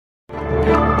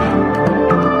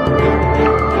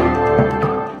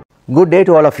Good day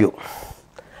to all of you.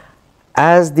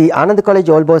 As the Ananda College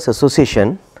All Boys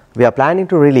Association, we are planning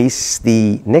to release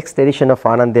the next edition of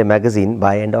Anandaya magazine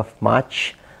by end of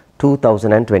March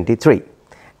 2023.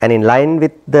 And in line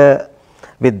with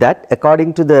that,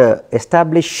 according to the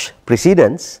established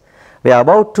precedents, we are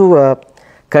about to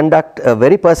conduct a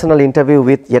very personal interview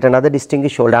with yet another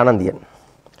distinguished old Anandian.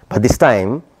 But this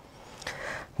time,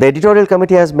 the editorial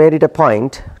committee has made it a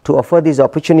point to offer this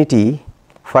opportunity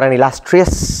for an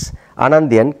illustrious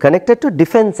Anandian connected to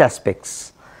defense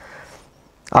aspects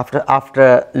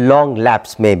after long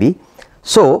lapse maybe.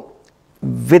 So,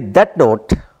 with that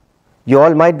note, you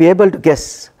all might be able to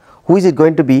guess who is it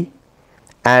going to be,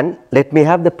 and let me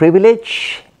have the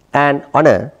privilege and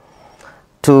honor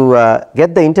to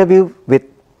get the interview with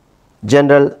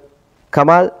General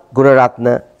Kamal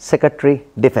Gunaratne, Secretary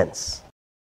Defense.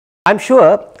 I am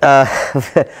sure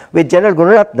with General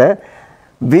Gunaratne,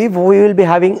 we will be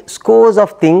having scores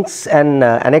of things and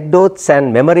anecdotes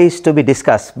and memories to be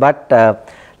discussed, but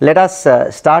let us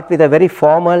start with a very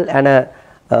formal and a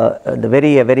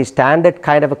very standard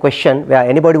kind of a question where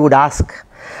anybody would ask,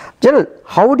 General,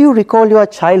 how do you recall your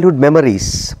childhood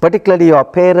memories, particularly your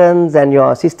parents and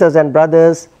your sisters and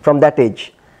brothers from that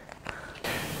age?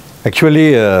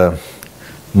 Actually,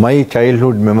 my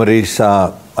childhood memories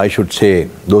are, I should say,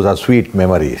 those are sweet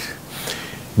memories,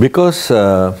 because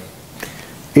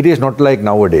it is not like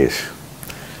nowadays.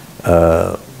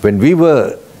 When we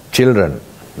were children,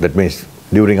 that means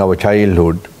during our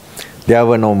childhood, there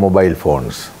were no mobile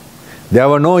phones, there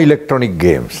were no electronic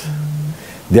games,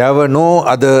 there were no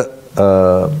other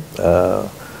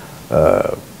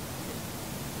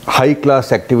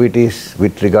high-class activities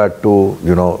with regard to,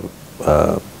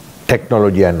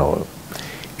 technology and all.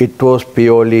 It was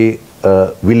purely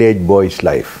a village boy's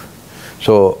life.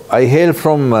 So I hail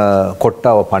from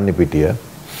Kotta or Pannipitiya,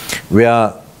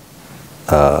 where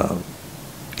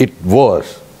it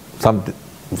was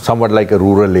somewhat like a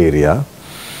rural area,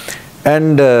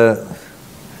 and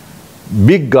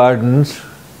big gardens,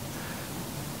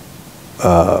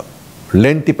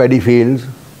 lengthy paddy fields,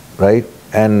 right,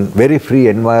 and very free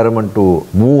environment to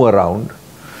move around.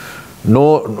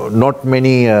 Not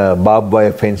many barbed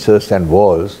wire fences and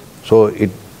walls, so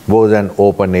it was an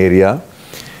open area,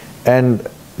 and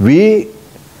we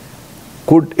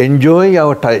could enjoy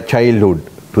our childhood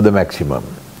to the maximum.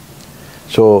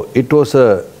 So it was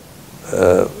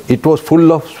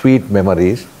full of sweet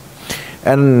memories.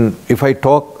 And if I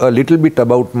talk a little bit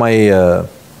about my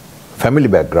family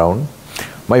background,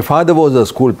 my father was a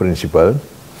school principal,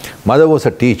 mother was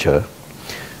a teacher.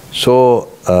 So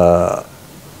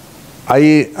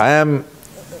I am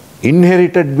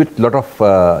inherited with lot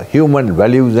of human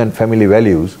values and family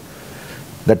values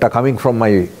that are coming from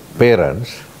my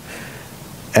parents.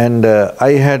 And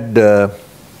I had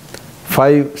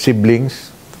 5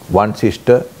 siblings, 1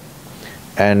 sister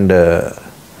and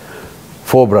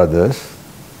 4 brothers.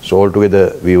 So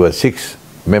altogether we were 6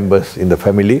 members in the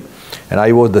family, and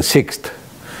I was the 6th.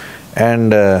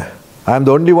 And I am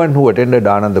the only one who attended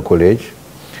Ananda College.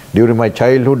 During my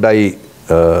childhood, I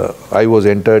was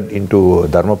entered into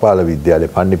Dharmapala Vidyalaya,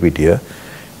 Pannipitiya,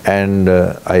 and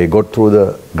I got through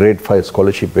the grade 5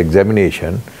 scholarship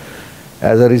examination.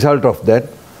 As a result of that,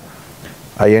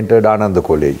 I entered Ananda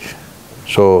College.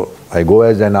 So I go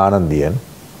as an Anandian.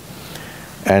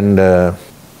 And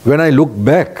when I look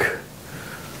back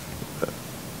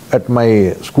at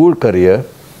my school career,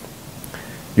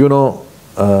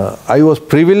 I was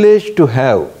privileged to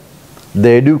have the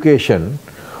education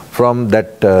from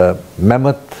that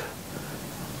mammoth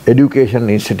education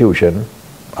institution,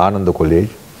 Ananda College.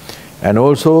 And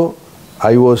also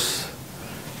I was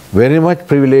very much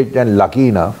privileged and lucky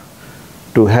enough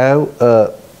to have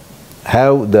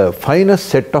the finest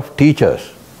set of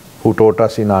teachers who taught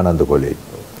us in Ananda College.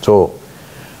 So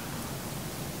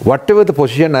whatever the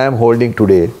position I am holding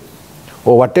today,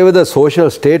 or whatever the social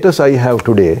status I have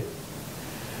today,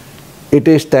 it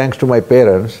is thanks to my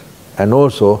parents and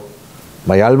also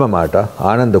my alma mater,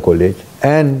 Ananda College,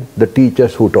 and the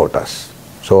teachers who taught us.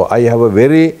 So I have a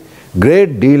very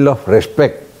great deal of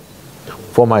respect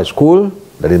for my school,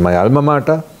 that is my alma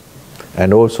mater,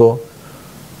 and also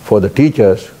for the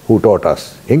teachers who taught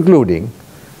us, including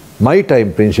my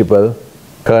time principal,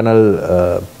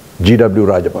 Colonel G.W.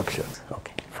 Rajapaksha.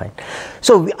 Okay, fine.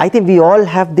 So I think we all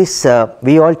have this,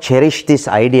 we all cherish this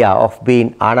idea of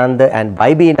being Ananda, and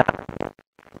by being Ananda,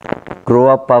 grow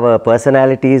up our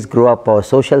personalities, grow up our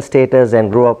social status,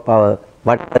 and grow up our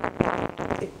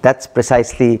that's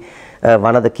precisely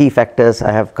one of the key factors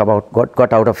I have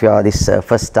got out of your this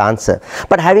first answer.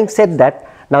 But having said that,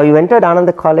 now you entered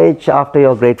Ananda College after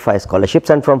your grade 5 scholarships,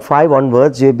 and from 5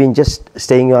 onwards you have been just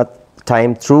staying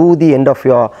time through the end of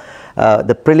your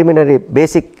the preliminary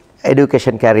basic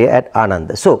education career at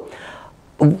Ananda. So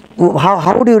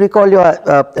how do you recall your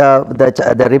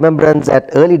the remembrance at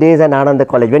early days at Ananda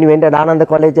College? When you entered Ananda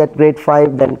College at grade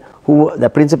 5, then the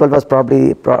principal was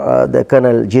probably the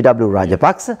Colonel G.W.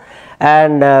 Rajapaksa,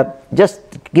 and just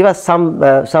give us some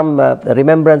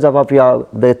remembrance of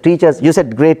the teachers. You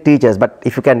said great teachers, but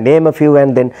if you can name a few,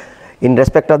 and then in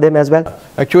respect of them as well.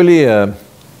 Actually,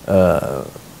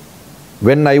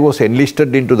 when I was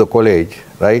enlisted into the college,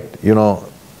 right,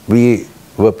 we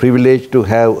were privileged to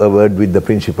have a word with the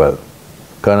principal,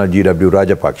 Colonel G.W.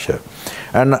 Rajapaksa.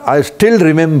 And I still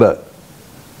remember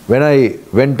when I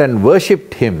went and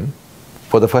worshipped him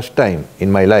for the first time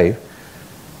in my life,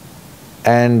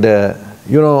 and the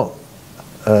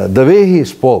way he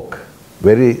spoke,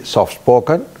 very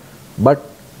soft-spoken, but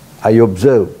I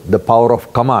observed the power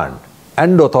of command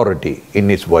and authority in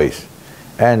his voice.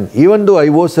 And even though I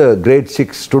was a grade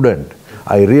 6 student,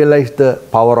 I realized the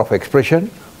power of expression,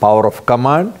 power of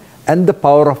command, and the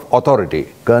power of authority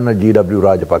Colonel G.W.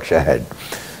 Rajapaksa had.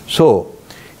 So,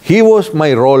 he was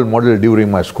my role model during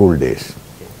my school days.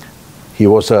 He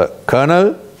was a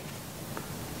colonel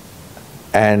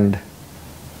and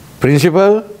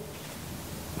principal,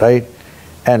 right?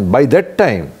 And by that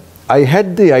time, I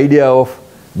had the idea of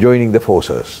joining the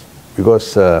forces,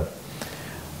 because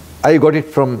I got it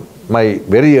from my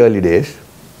very early days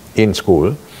in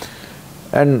school.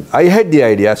 And I had the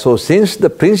idea, so since the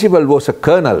principal was a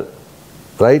colonel,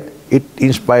 right, it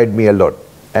inspired me a lot.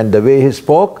 And the way he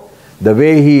spoke, the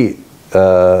way he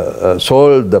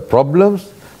solved the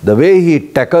problems, the way he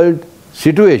tackled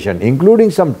situation,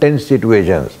 including some tense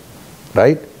situations,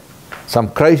 right, some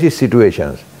crisis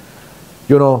situations,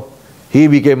 he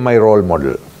became my role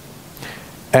model.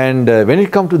 And when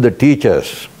it comes to the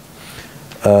teachers,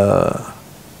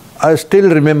 I still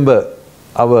remember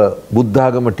our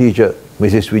Buddhagama teacher,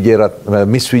 Miss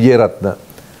Vijayaratna,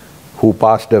 who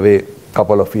passed away a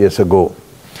couple of years ago.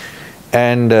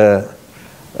 And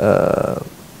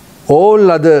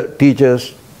all other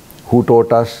teachers who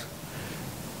taught us,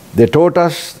 they taught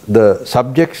us the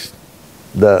subjects,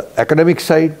 the academic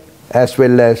side, as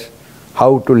well as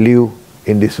how to live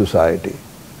in this society.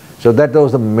 So that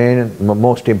was the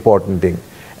most important thing.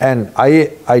 And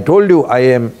I told you, I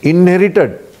am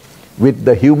inherited with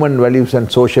the human values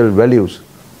and social values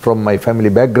from my family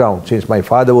background, since my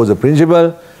father was a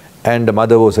principal and the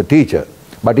mother was a teacher.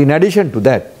 But in addition to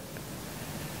that,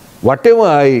 whatever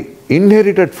I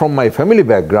inherited from my family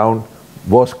background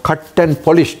was cut and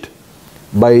polished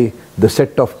by the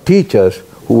set of teachers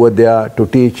who were there to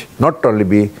teach, not only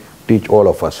me, teach all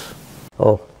of us.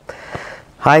 Oh,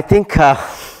 I think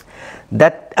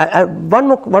that one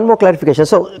more clarification.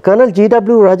 So Colonel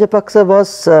G.W. Rajapaksa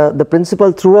was the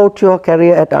principal throughout your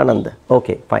career at Ananda.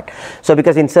 Okay, fine. So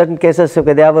because in certain cases,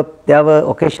 okay, there were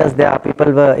occasions there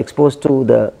people were exposed to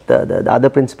the other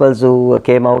principals who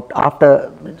came out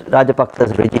after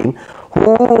Rajapaksa's regime,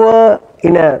 who were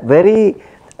in a very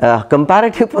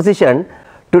comparative position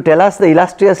to tell us the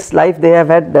illustrious life they have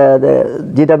had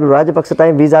the G.W. Rajapaksa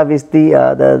time vis-a-vis the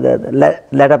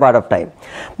latter part of time.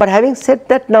 But having said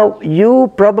that, now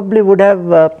you probably would have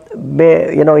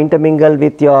intermingled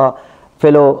with your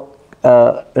fellow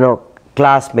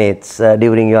classmates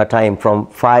during your time from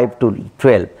 5 to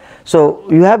 12. So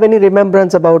you have any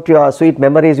remembrance about your sweet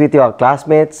memories with your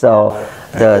classmates or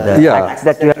the acts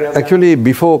that you have? Actually,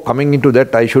 before coming into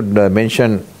that, I should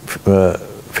mention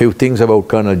few things about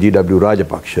Colonel G.W.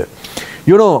 Rajapaksa.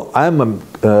 I am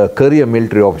a career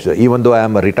military officer, even though I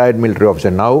am a retired military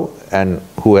officer now and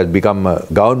who has become a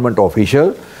government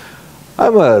official. I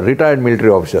am a retired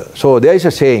military officer. So there is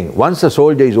a saying, once a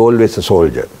soldier is always a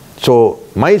soldier. So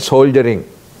my soldiering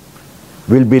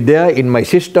will be there in my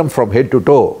system from head to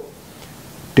toe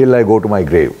till I go to my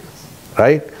grave,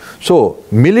 right? So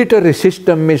military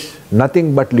system is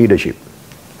nothing but leadership,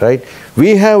 right?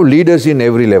 We have leaders in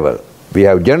every level. We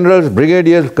have generals,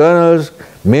 brigadiers, colonels,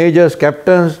 majors,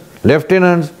 captains,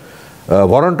 lieutenants,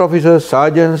 warrant officers,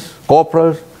 sergeants,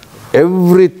 corporals.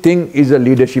 Everything is a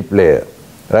leadership layer,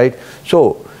 right?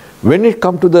 So when it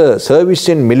comes to the service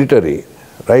in military,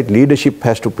 right, leadership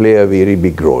has to play a very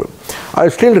big role. I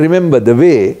still remember the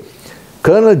way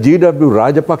Colonel G.W.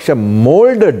 Rajapaksa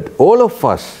molded all of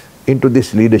us into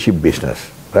this leadership business,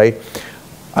 right?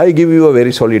 I give you a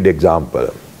very solid example.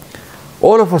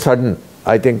 All of a sudden,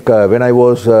 I think when I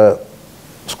was a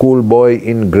schoolboy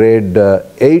in grade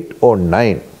 8 or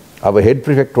 9, our head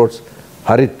prefect was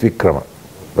Harit Vikrama,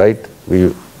 right?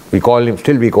 We call him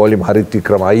Harit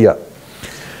Vikrama Ayya.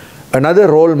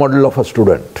 Another role model of a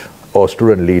student or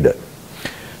student leader.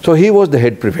 So he was the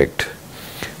head prefect.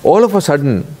 All of a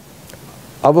sudden,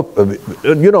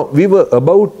 we were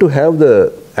about to have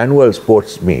the annual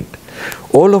sports meet.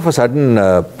 All of a sudden,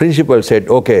 principal said,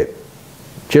 okay,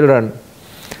 children,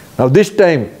 now this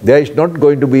time there is not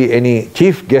going to be any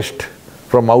chief guest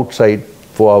from outside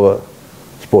for our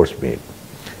sports meet.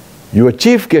 Your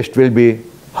chief guest will be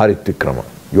Harit Vikrama,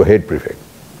 your head prefect,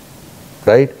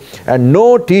 right? And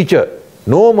no teacher,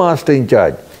 no master in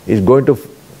charge is going to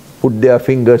put their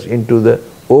fingers into the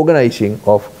organizing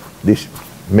of this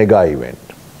mega event.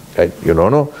 Right? You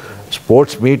don't know,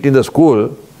 sports meet in the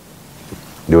school,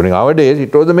 during our days,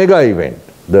 it was a mega event.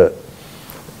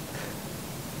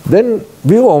 Then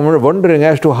we were wondering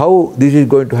as to how this is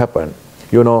going to happen.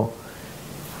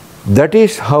 That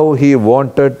is how he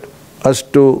wanted us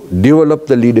to develop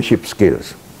the leadership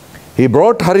skills. He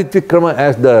brought Harit Vikrama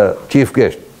as the chief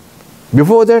guest.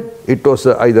 Before that, it was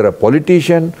either a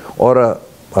politician or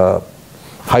a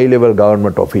high-level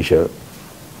government official.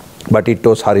 But it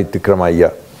was Harit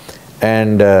Vikrama.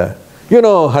 And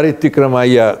Harit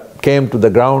Vikrama came to the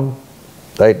ground,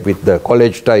 right, with the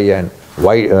college tie and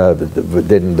white,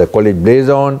 then the college blaze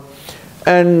on,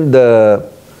 and the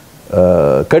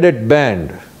cadet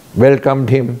band welcomed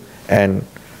him, and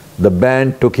the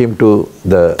band took him to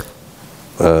the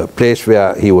place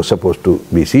where he was supposed to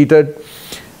be seated.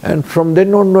 And from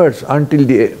then onwards until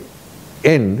the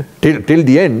end, till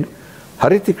the end,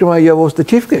 Harit Vikrama was the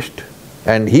chief guest,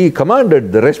 and he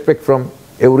commanded the respect from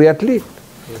every athlete.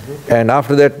 And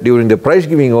after that, during the prize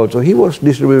giving also, he was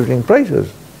distributing prizes,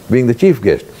 being the chief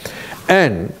guest.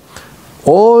 And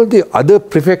all the other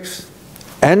prefects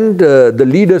and the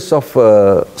leaders of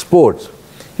sports,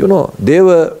 they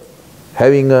were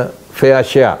having a fair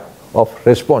share of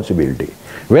responsibility.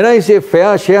 When I say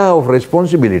fair share of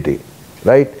responsibility,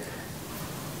 right,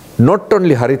 not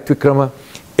only Harit Vikrama,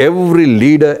 every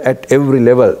leader at every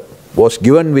level was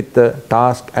given with the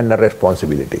task and a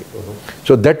responsibility.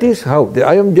 So that is how,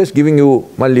 I am just giving you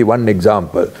only one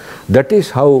example. That is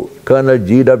how Colonel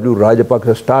G.W.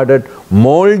 Rajapaksa started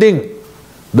molding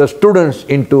the students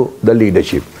into the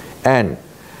leadership. And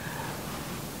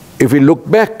if we look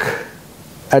back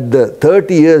at the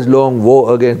 30 years long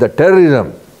war against the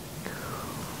terrorism,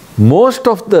 most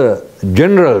of the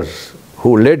generals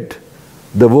who led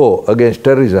the war against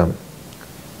terrorism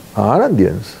are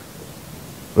Anandiyans,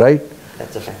 right?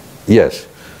 That's a fact. Yes.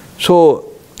 So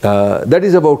that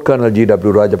is about Colonel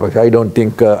G.W. Rajapaksa. I don't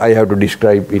think I have to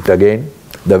describe it again.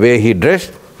 The way he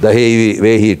dressed, the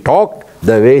way he talked,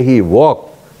 the way he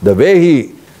walked, the way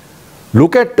he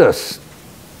looked at us,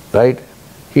 right?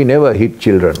 He never hit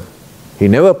children. He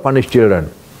never punished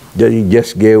children. He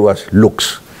just gave us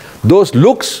looks. Those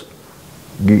looks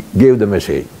gave the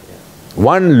message.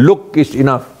 One look is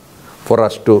enough for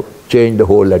us to change the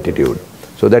whole attitude.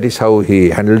 So that is how he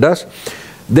handled us.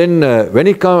 Then when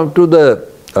it comes to the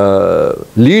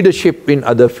leadership in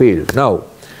other fields, now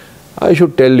I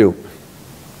should tell you,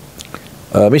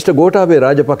 Mr. Gotabaya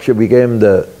Rajapaksa became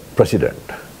the president.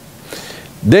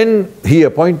 Then he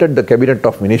appointed the cabinet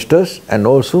of ministers and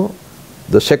also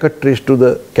the secretaries to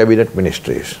the cabinet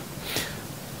ministries.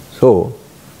 So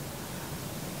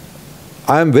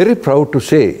I am very proud to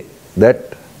say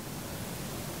that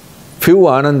few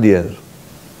Anandiyans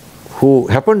who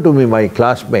happened to be my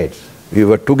classmates, we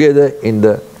were together in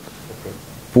the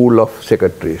pool of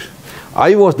secretaries.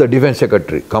 I was the defense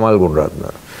secretary, Kamal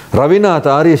Gunaratne. Ravinath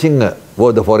Arya Singh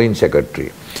was the foreign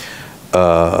secretary.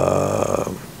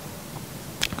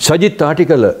 Sajit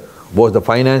Tatikala was the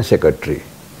finance secretary.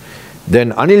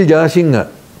 Then Anil Jasingh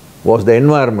was the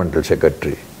environmental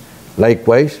secretary.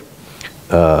 Likewise,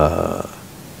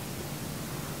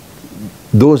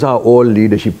 those are all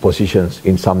leadership positions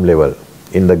in some level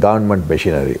in the government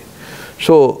machinery.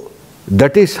 So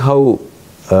that is how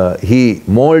he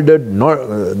molded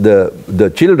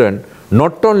the children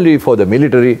not only for the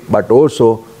military but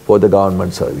also for the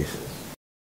government service.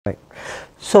 Right.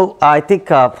 So I think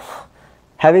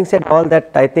having said all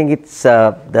that, I think it's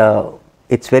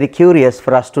very curious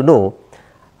for us to know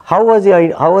how was your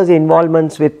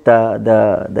involvements with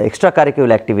the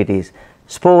extracurricular activities,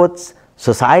 sports,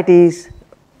 societies,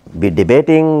 be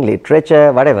debating,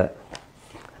 literature, whatever.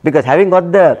 Because having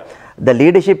got the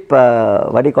leadership,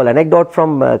 anecdote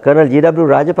from Colonel G.W.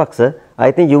 Rajapaksa,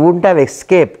 I think you wouldn't have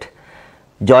escaped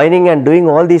joining and doing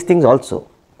all these things also,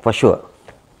 for sure.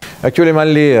 Actually,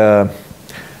 Malli,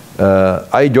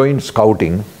 I joined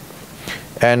scouting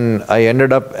and I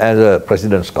ended up as a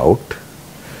president scout.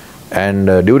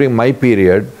 And during my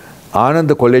period,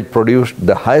 Anand College produced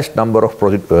the highest number of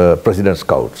president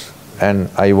scouts, and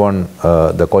I won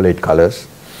the college colors.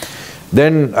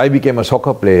 Then I became a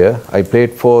soccer player. I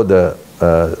played for the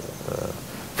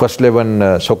first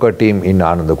 11 soccer team in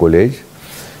Anand College.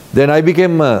 Then I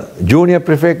became a junior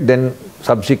prefect, then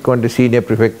subsequently senior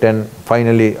prefect, and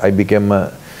finally I became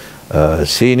a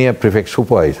senior prefect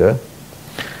supervisor.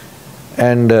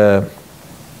 And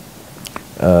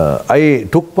I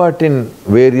took part in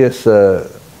various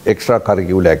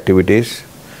extracurricular activities.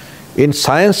 In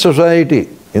science society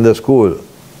in the school,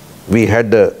 we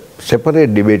had a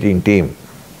separate debating team,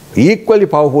 equally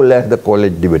powerful as the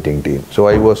college debating team. So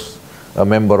I was a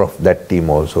member of that team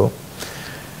also.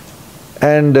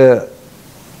 And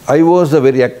I was a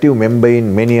very active member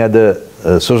in many other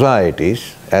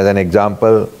societies. As an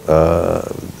example,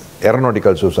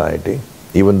 Aeronautical Society.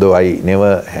 Even though I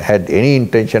never had any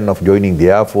intention of joining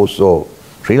the Air Force or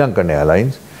Sri Lankan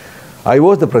Airlines, I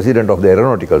was the president of the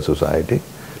Aeronautical Society.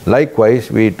 Likewise,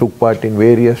 we took part in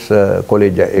various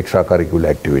college extracurricular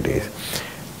activities.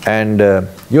 And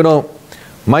you know,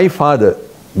 my father,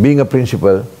 being a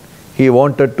principal, he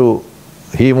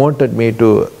wanted me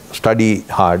to study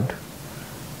hard,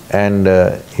 and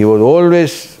he was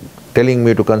always telling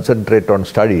me to concentrate on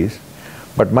studies,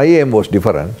 but my aim was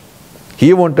different.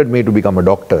 He wanted me to become a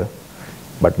doctor,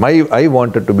 but I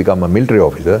wanted to become a military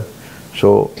officer.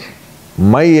 So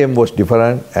my aim was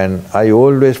different, and I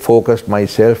always focused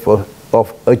myself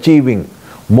of achieving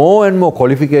more and more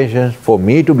qualifications for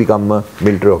me to become a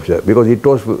military officer, because it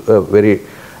was a very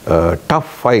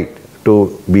tough fight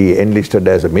to be enlisted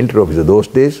as a military officer those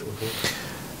days.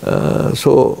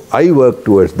 So I worked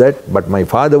towards that, but my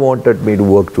father wanted me to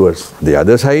work towards the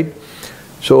other side.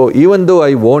 So even though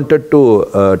I wanted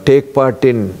to take part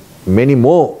in many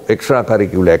more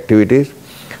extracurricular activities,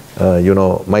 you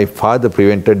know, my father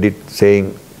prevented it,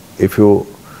 saying, if you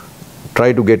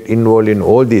try to get involved in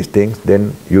all these things,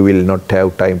 then you will not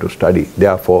have time to study.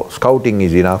 Therefore, scouting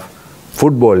is enough,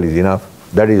 football is enough,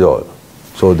 that is all.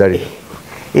 So that is...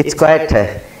 It's quite,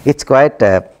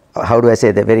 how do I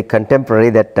say, the very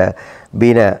contemporary that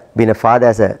being a father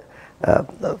as a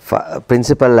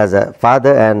principal, as a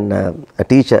father, and a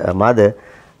teacher, a mother,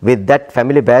 with that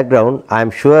family background, I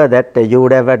am sure that you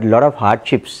would have had a lot of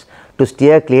hardships to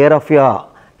steer clear of your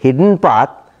hidden path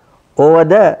over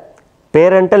the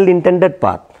parental intended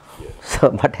path.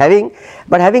 So, but having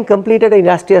completed an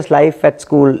illustrious life at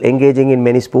school, engaging in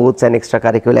many sports and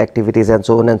extracurricular activities and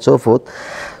so on and so forth,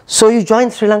 so you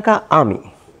joined Sri Lanka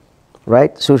Army,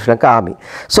 right? Sri Lanka Army.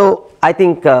 So I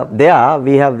think there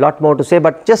we have a lot more to say,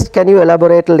 but just can you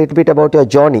elaborate a little bit about your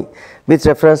journey with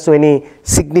reference to any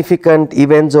significant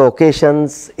events or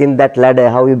occasions in that ladder,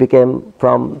 how you became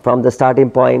from the starting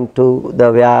point to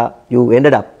the where you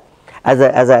ended up as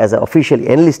a officially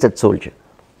enlisted soldier?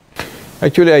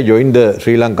 Actually, I joined the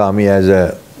Sri Lanka Army as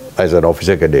an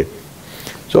officer cadet.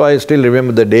 So I still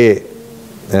remember the day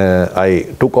I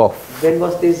took off. When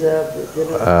was this?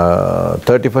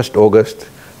 31st August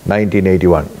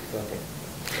 1981.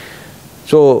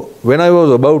 So when I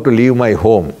was about to leave my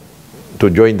home to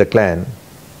join the clan,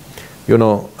 you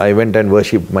know, I went and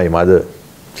worshipped my mother.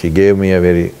 She gave me a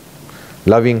very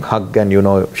loving hug, and you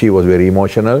know, she was very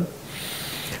emotional.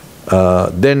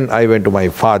 Then I went to my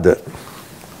father,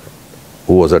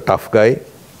 who was a tough guy.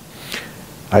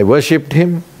 I worshipped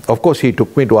him. Of course, he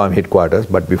took me to army headquarters,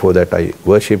 but before that I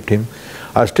worshipped him.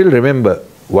 I still remember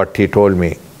what he told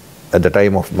me at the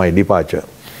time of my departure.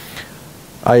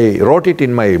 I wrote it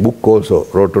in my book also,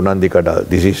 wrote to Nandikada.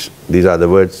 These are the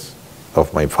words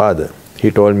of my father.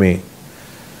 He told me,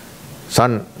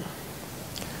 son,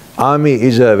 army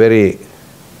is a very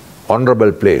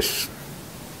honorable place.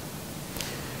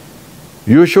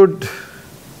 You should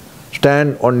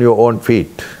stand on your own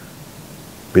feet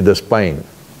with the spine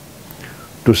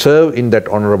to serve in that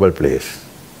honorable place.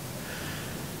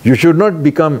 You should not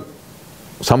become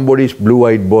somebody's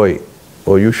blue-eyed boy,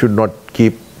 or you should not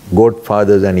keep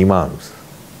godfathers and imams.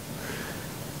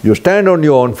 You stand on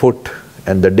your own foot,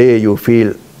 and the day you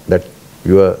feel that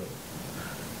your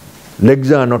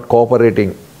legs are not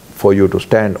cooperating for you to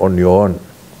stand on your own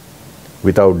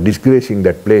without disgracing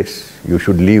that place, you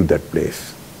should leave that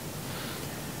place.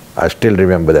 I still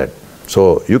remember that.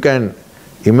 So you can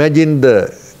imagine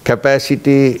the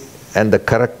capacity and the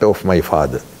character of my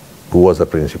father, who was a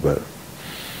principal.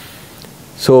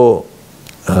 So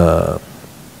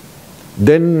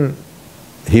then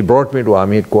he brought me to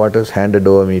army headquarters, handed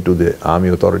over me to the army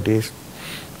authorities.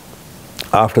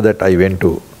 After that I went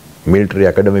to military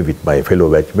academy with my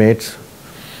fellow batchmates.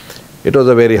 It was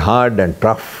a very hard and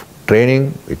tough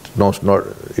training. It was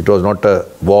not a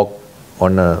walk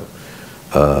on a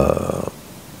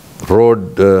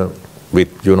road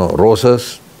with, you know,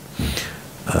 roses.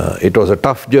 It was a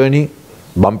tough journey,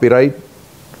 bumpy ride,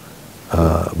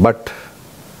 but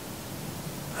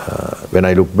when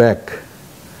I look back,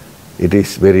 it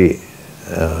is very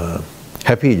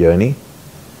happy journey,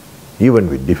 even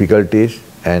with difficulties,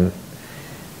 and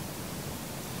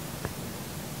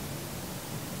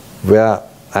where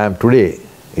I am today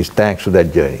is thanks to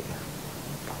that journey.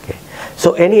 Okay.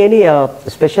 So any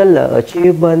special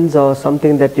achievements or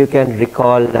something that you can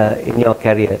recall in your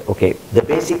career? Okay, the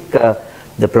basic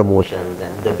the promotions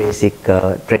and the basic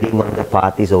treading on the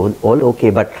path is all okay,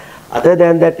 but other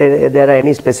than that, there are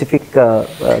any specific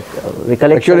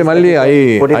recollections? Actually,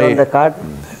 Malli, put it on the card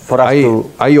for us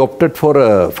to. I opted for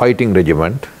a fighting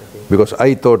regiment because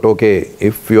I thought, okay,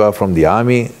 if you are from the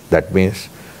army, that means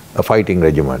a fighting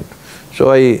regiment.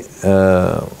 So I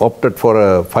opted for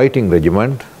a fighting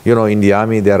regiment. You know, in the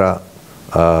army there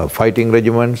are fighting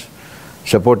regiments,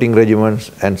 supporting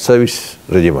regiments, and service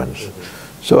regiments.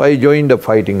 So I joined a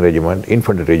fighting regiment,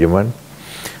 infantry regiment.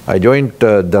 I joined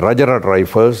the Rajarat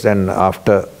Rifles, and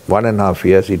after 1.5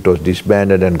 years it was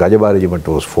disbanded and Gajaba regiment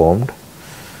was formed.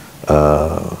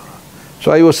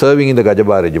 So I was serving in the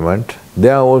Gajaba regiment.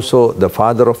 There also the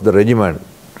father of the regiment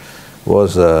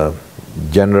was late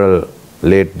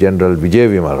General Vijay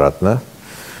Vimalratne.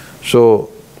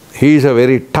 So he is a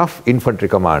very tough infantry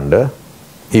commander.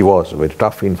 He was a very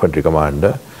tough infantry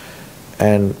commander,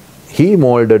 and he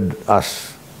molded us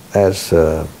as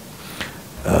a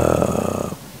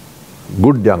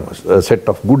set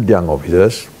of good young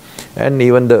officers, and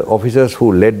even the officers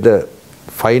who led the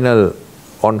final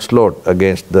onslaught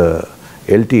against the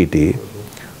LTT,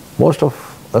 most of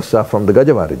us are from the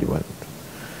Gajava regiment.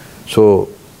 So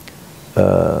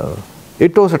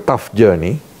it was a tough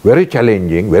journey, very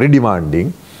challenging, very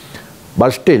demanding,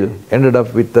 but still ended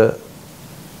up with a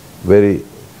very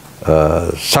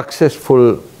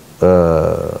successful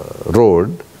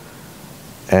road.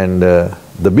 And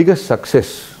the biggest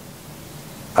success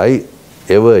I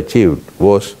ever achieved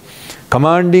was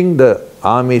commanding the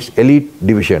Army's elite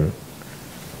division,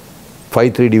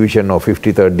 5-3 division or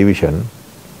 53rd division,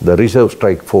 the reserve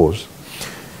strike force.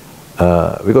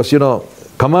 Because, you know,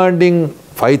 commanding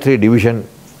 5-3 division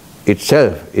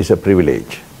itself is a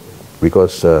privilege,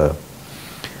 because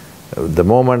the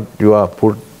moment you are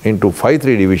put into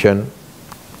 5-3 division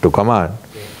to command,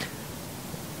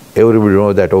 everybody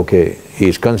knows that, okay, he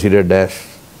is considered as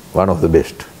one of the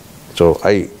best. So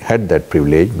I had that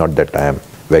privilege, not that I am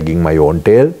wagging my own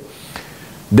tail.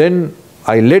 Then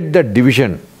I led that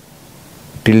division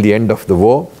till the end of the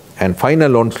war, and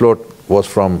final onslaught was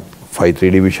from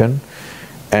 5-3 division.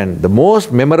 And the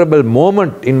most memorable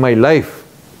moment in my life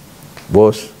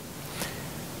was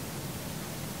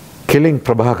killing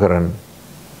Prabhakaran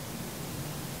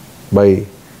by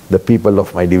the people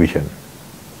of my division.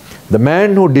 The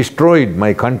man who destroyed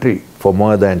my country for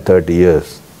more than 30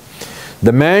 years,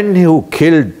 the man who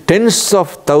killed tens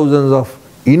of thousands of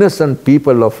innocent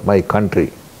people of my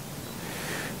country,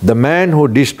 the man who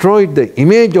destroyed the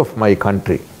image of my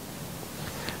country,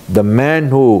 the man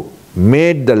who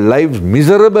made the lives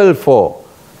miserable for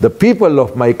the people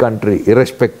of my country,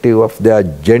 irrespective of their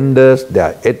genders,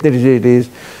 their ethnicities,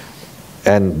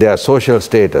 and their social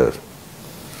status,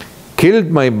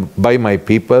 killed by my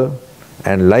people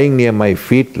and lying near my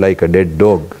feet like a dead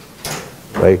dog,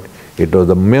 right? It was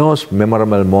the most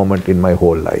memorable moment in my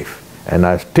whole life. And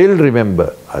I still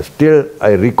remember,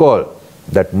 I recall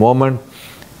that moment,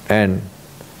 and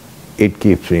it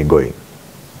keeps me going.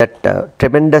 That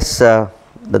tremendous,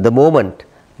 the moment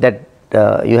that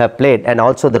you have played, and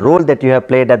also the role that you have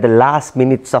played at the last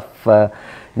minutes of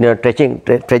trudging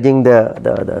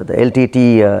the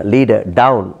LTT leader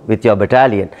down with your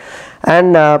battalion.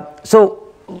 And so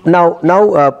now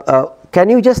can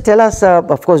you just tell us,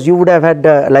 of course you would have had,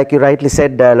 like you rightly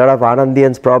said, a lot of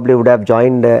Anandiyans probably would have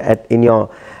joined in your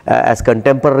as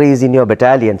contemporaries in your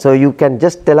battalion. So you can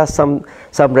just tell us some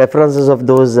references of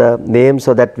those names,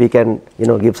 so that we can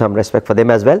give some respect for them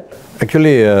as well.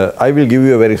 Actually, I will give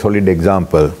you a very solid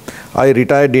example. I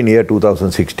retired in year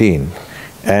 2016,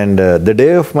 and the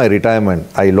day of my retirement,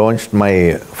 I launched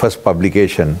my first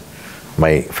publication,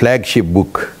 my flagship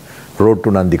book, Road to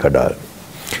Nandikadal.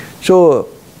 So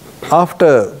after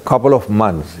a couple of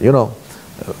months,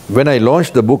 when I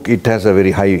launched the book, it has a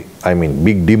very high,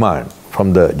 big demand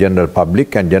from the general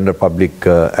public, and general public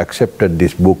accepted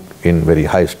this book in very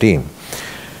high esteem.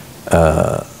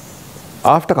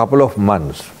 After a couple of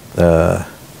months,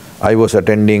 I was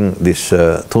attending this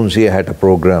Thunsiya had a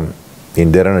program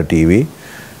in Derana TV,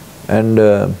 and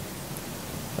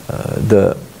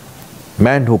the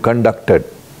man who conducted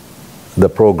the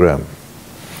program,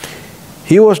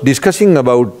 he was discussing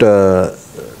about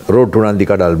Road to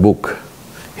Nandikadal book.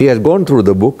 He has gone through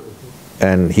the book,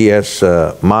 and he has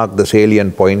marked the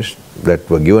salient points that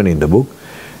were given in the book,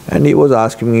 and he was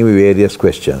asking me various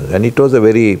questions, and it was a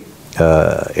very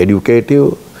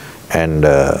educative and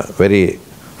very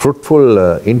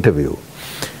fruitful interview.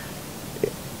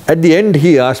 At the end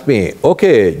he asked me,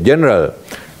 okay, General,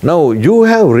 now you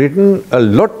have written a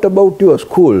lot about your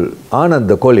school,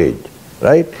 Ananda College,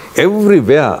 right?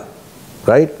 Everywhere,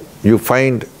 right, you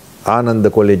find Ananda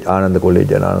College and Ananda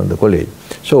College.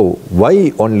 So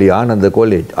why only Ananda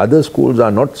College? Other schools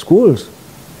are not schools.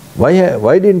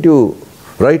 Why didn't you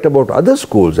write about other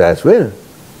schools as well?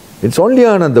 It's only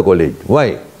Ananda College.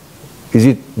 Why? Is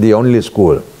it the only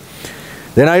school?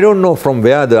 Then I don't know from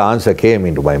where the answer came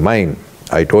into my mind.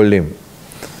 I told him,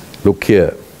 look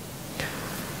here,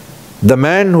 the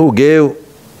man who gave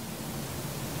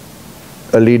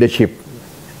a leadership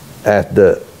in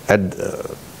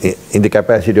the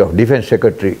capacity of Defence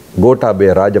Secretary,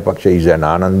 Gotabaya Rajapaksa, is an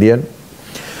Anandian.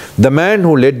 The man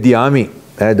who led the army,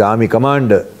 the army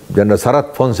commander, General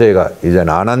Sarath Fonseca, is an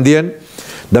Anandian.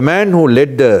 The man who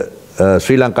led the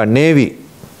Sri Lankan Navy,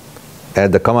 as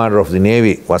the commander of the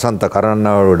Navy, Vasanta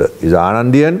Karanawada, is an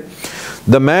Anandian.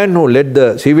 The man who led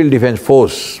the Civil Defence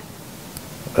Force,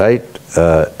 right,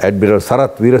 Admiral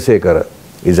Sarath Veerasekara,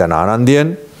 is an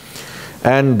Anandian.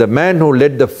 And the man who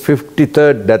led the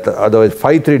 53rd, that otherwise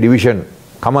 53 Division,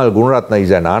 Kamal Gunaratne,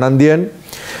 is an Anandian.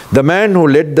 The man who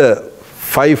led the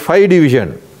 55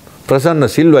 Division, Prasanna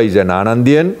Silva, is an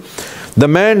Anandian. The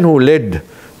man who led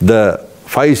the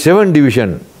 57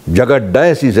 Division, Jagat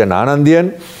Dias, is an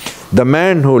Anandian. The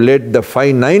man who led the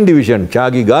 59 Division,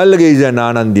 Chagi Galage, is an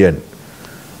Anandian.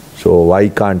 So why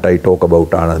can't I talk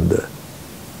about Ananda?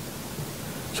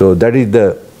 So that is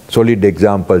the solid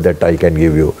example that I can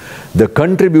give you. The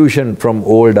contribution from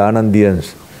old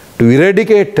Anandians to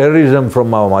eradicate terrorism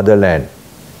from our motherland,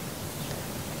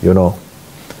 you know,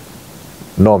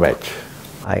 no match.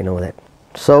 I know that.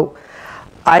 So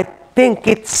I think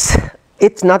it's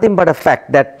nothing but a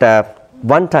fact that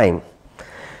one time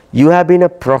you have been a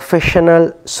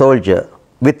professional soldier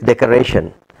with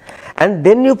decoration, and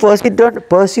then you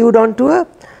pursued on to a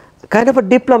kind of a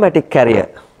diplomatic career,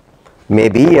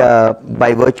 maybe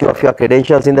by virtue of your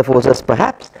credentials in the forces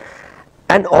perhaps,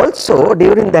 and also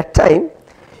during that time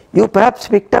you perhaps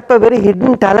picked up a very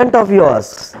hidden talent of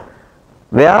yours,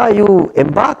 where you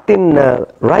embarked in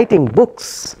writing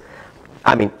books.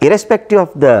 I mean, irrespective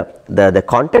of the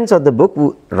contents of the book,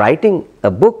 writing a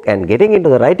book and getting into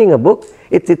the writing a book,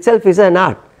 it itself is an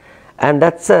art, and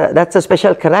that's a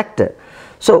special character.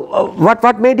 So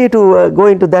what made you to go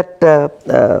into that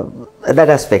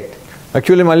aspect?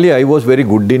 Actually, Malli, I was very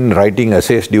good in writing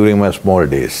essays during my small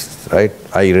days, right?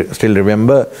 I still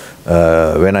remember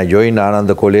when I joined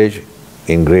Ananda College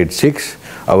in grade 6,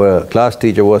 our class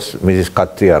teacher was Mrs.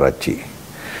 Katriya Rachi.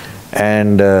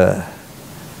 And,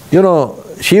 you know,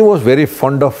 she was very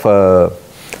fond of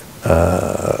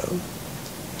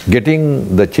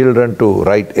getting the children to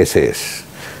write essays.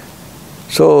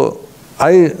 So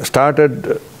I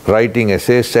started writing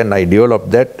essays and I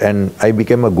developed that and I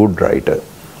became a good writer.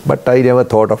 But I never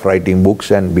thought of writing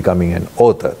books and becoming an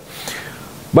author.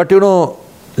 But you know,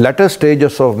 latter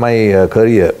stages of my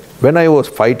career, when I was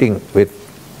fighting with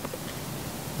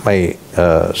my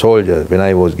soldiers, when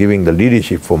I was giving the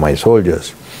leadership for my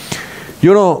soldiers,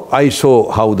 you know, I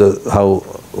saw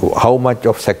how much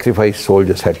of sacrifice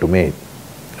soldiers had to make,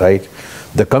 right?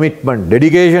 The commitment,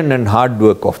 dedication and hard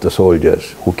work of the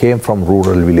soldiers who came from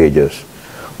rural villages.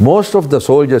 Most of the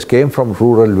soldiers came from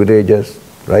rural villages,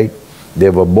 right? They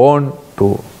were born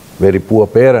to very poor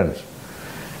parents.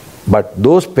 But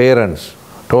those parents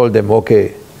told them,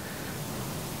 okay,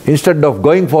 instead of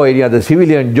going for any other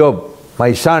civilian job,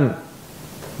 my son,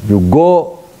 you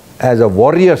go as a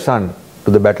warrior son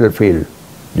to the battlefield.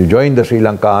 You join the Sri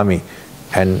Lanka army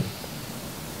and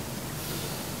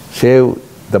save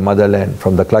the motherland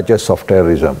from the clutches of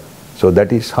terrorism. So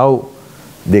that is how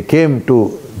they came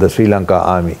to the Sri Lanka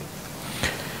army.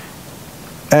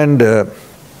 And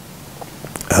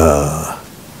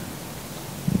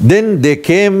then they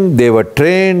came, they were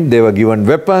trained, they were given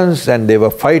weapons and they were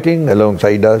fighting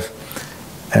alongside us.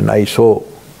 And I saw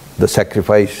the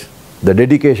sacrifice, the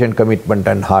dedication, commitment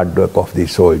and hard work of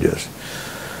these soldiers.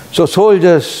 So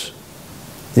soldiers,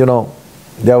 you know,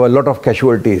 there were a lot of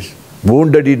casualties,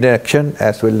 wounded in action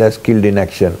as well as killed in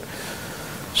action.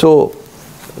 So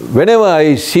whenever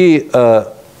I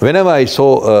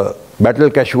saw a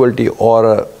battle casualty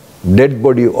or a dead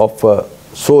body of a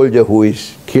soldier who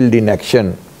is killed in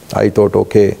action, I thought,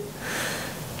 okay,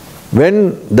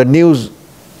 when the news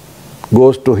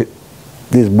goes to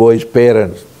this boy's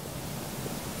parents,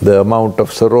 the amount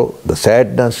of sorrow, the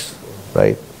sadness,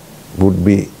 right, would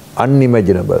be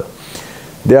unimaginable.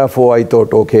 Therefore, I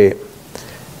thought, okay,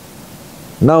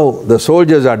 now the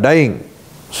soldiers are dying,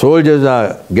 soldiers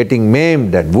are getting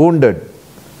maimed and wounded,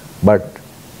 but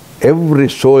every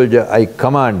soldier I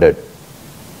commanded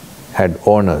had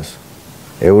honors.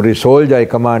 Every soldier I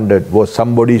commanded was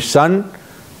somebody's son,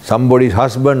 somebody's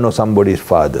husband, or somebody's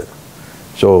father.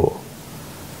 So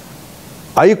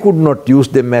I could not use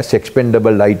them as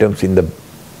expendable items in the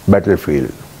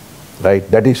battlefield, right?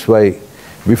 That is why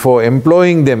before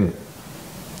employing them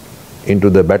into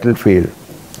the battlefield,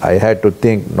 I had to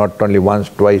think not only once,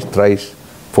 twice, thrice,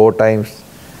 4 times,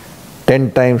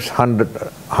 10 times,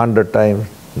 100 times,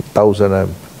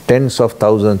 1,000, tens of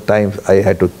thousands times I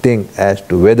had to think as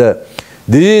to whether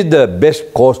this is the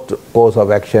best course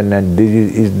of action and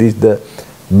is this the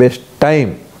best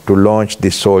time to launch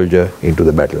this soldier into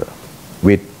the battle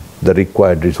with the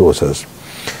required resources.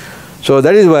 So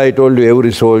that is why I told you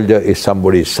every soldier is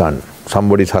somebody's son,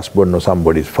 somebody's husband or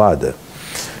somebody's father.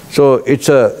 So it's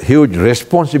a huge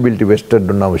responsibility vested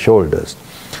on our shoulders.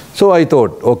 So I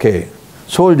thought, okay,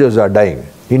 soldiers are dying.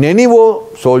 In any war,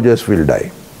 soldiers will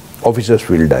die, officers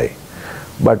will die.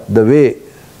 But the way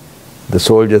the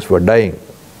soldiers were dying,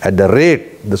 at the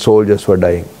rate the soldiers were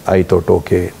dying, I thought,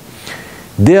 okay,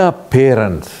 their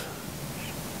parents,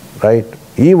 right?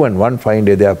 Even one fine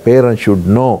day, their parents should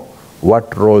know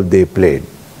what role they played.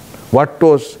 What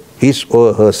was his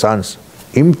or her son's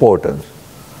importance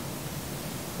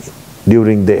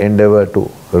during the endeavor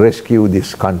to rescue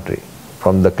this country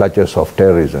from the clutches of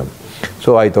terrorism.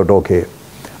 So I thought, okay,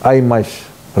 I must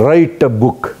write a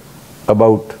book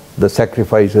about the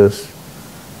sacrifices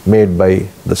made by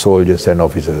the soldiers and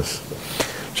officers.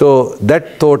 So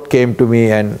that thought came to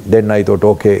me, and then I thought,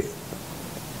 okay,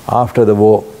 after the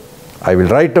war, I will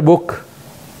write a book,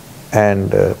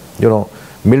 and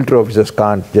military officers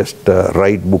can't just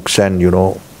write books and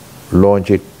launch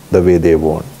it the way they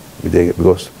want,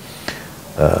 because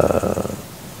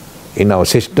in our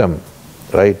system,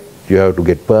 right, you have to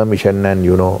get permission, and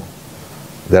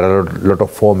there are a lot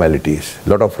of formalities,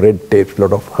 lot of red tapes,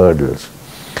 lot of hurdles.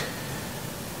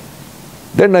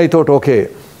 Then I thought, okay,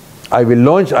 I will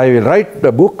write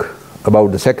a book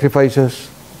about the sacrifices,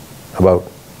 about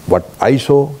what I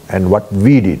saw and what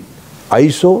we did. I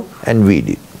saw and we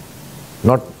did.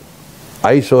 Not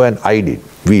I saw and I did,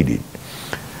 we did.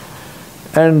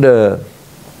 And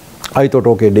I thought,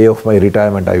 okay, day of my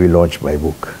retirement, I will launch my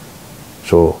book.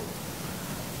 So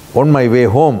on my way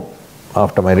home,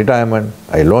 after my retirement,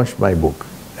 I launched my book,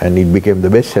 and it became the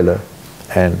bestseller,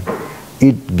 and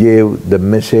it gave the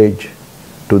message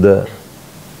to the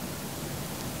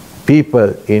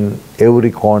people in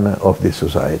every corner of this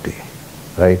society,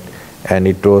 right? And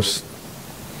it was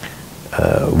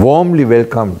warmly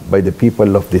welcomed by the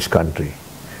people of this country.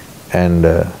 And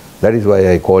that is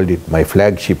why I called it my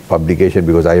flagship publication,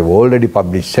 because I have already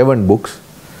published 7 books,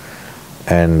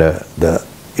 and the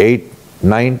 8th,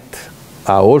 9th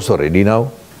are also ready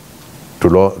now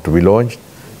to be launched,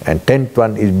 and 10th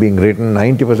one is being written,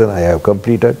 90% I have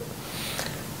completed.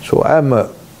 So I am a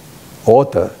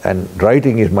author, and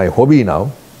writing is my hobby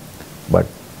now, but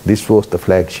this was the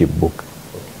flagship book.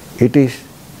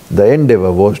 The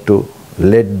endeavor was to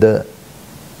let the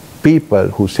people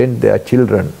who sent their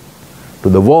children to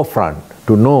the war front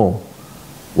to know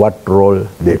what role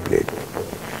they played.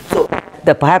 So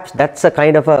perhaps that's a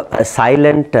kind of a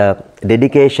silent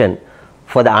dedication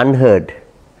for the unheard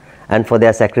and for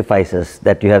their sacrifices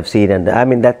that you have seen, and I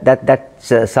mean that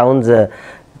sounds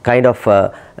kind of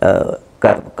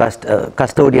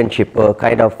custodianship, or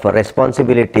kind of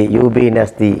responsibility, you being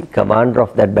as the commander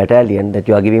of that battalion, that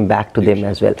you are giving back to them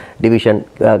as well, division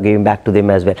giving back to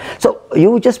them as well. So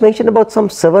you just mentioned about some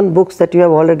 7 books that you have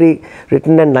already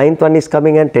written, and 9th one is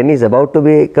coming, and 10 is about to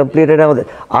be completed.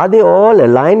 Are they all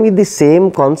aligned with the same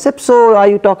concepts, or are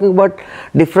you talking about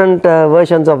different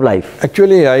versions of life?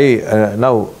 Actually,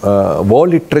 now war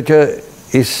literature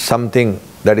is something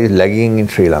that is lagging in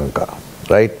Sri Lanka,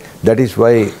 right? That is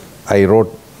why I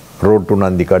wrote to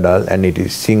Nandikadal, and it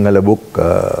is Sinhala book,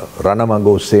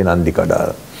 Ranamagosse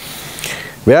Nandikadal.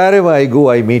 Wherever I go,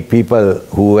 I meet people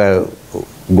who have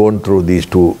gone through these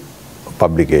 2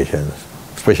 publications,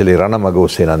 especially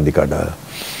Ranamagosse Nandikadal.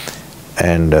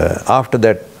 And after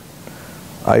that,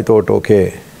 I thought,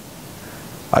 okay,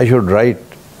 I should write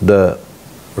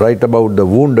about the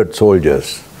wounded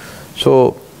soldiers.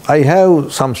 So I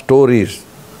have some stories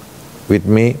with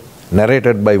me,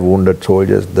 narrated by wounded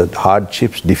soldiers, the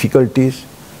hardships, difficulties,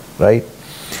 right?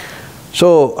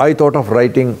 So I thought of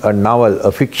writing a novel, a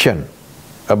fiction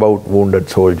about wounded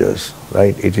soldiers,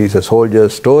 right? It is a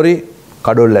soldier's story,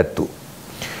 Kadolattu.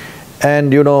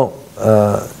 And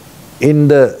in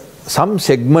some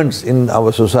segments in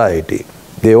our society,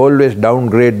 they always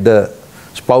downgrade the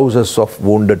spouses of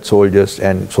wounded soldiers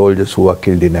and soldiers who are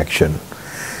killed in action.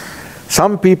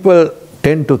 Some people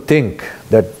tend to think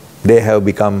that they have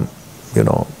become,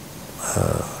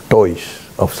 toys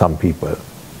of some people,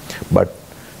 but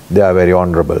they are very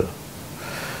honorable.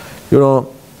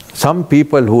 Some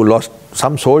people who lost,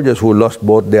 some soldiers who lost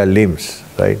both their limbs,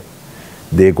 right,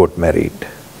 they got married,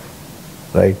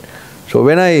 right. So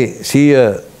when I see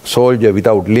a soldier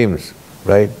without limbs,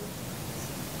 right,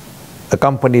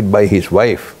 accompanied by his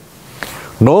wife,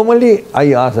 normally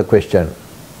I ask a question.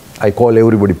 I call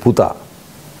everybody Puta.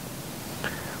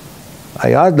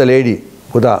 I ask the lady,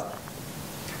 Puta,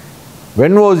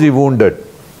 when was he wounded?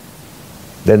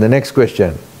 Then the next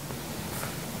question,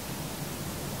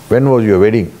 when was your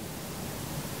wedding?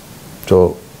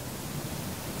 So,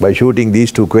 by shooting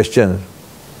these two questions,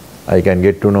 I can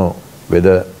get to know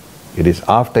whether it is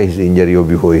after his injury or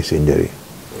before his injury.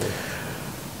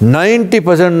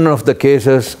 90% of the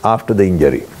cases after the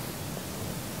injury,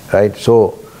 right?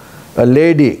 So, a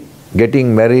lady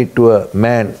getting married to a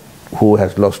man who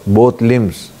has lost both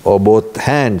limbs or both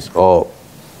hands or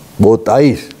both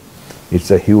eyes,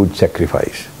 it's a huge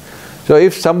sacrifice. So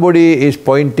if somebody is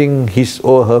pointing his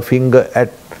or her finger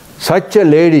at such a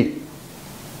lady,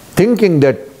 thinking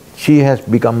that she has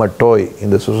become a toy in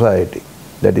the society,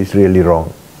 that is really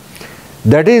wrong.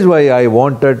 That is why I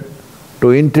wanted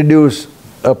to introduce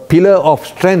a pillar of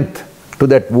strength to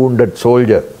that wounded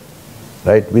soldier,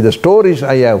 right? With the stories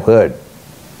I have heard,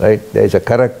 right? There is a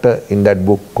character in that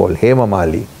book called Hema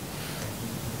Mali,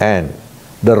 and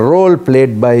the role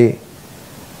played by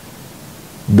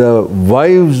the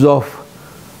wives of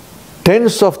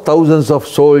tens of thousands of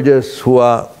soldiers who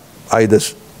are either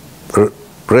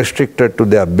restricted to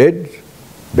their beds,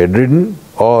 bedridden,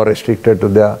 or restricted to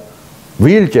their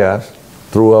wheelchairs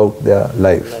throughout their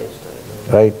lives,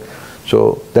 right?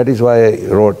 So that is why I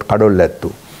wrote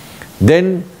Kadollattu.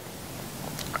 Then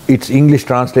its English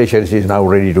translation is now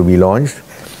ready to be launched.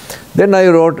 Then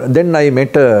I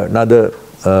met another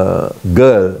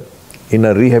girl in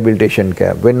a rehabilitation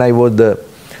camp. When I was the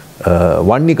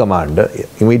Vanni commander,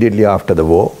 immediately after the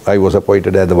war, I was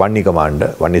appointed as the Vanni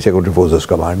commander, Vanni Security Forces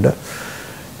commander.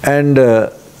 And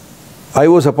I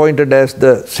was appointed as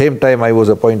the same time I was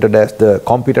appointed as the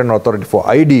competent authority for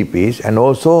IDPs, and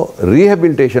also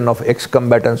rehabilitation of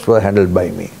ex-combatants were handled by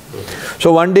me.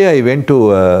 So one day I went to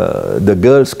the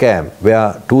girls' camp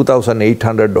where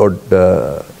 2,800 odd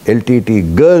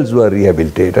LTT girls were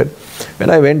rehabilitated.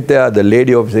 When I went there, the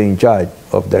lady officer in charge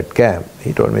of that camp,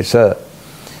 he told me, "Sir,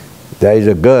 there is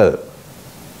a girl,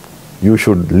 you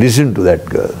should listen to that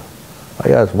girl." I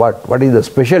asked, what is the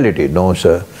specialty? "No,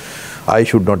 sir, I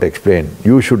should not explain.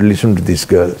 You should listen to this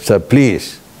girl. Sir,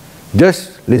 please,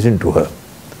 just listen to her.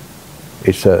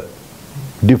 It's a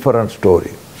different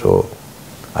story." So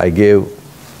I gave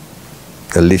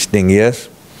the listening ears.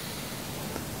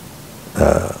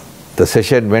 The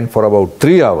session went for about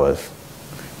 3 hours.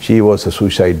 She was a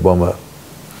suicide bomber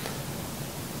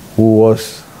who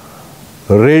was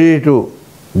ready to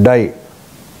die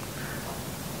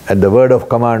at the word of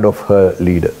command of her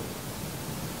leader.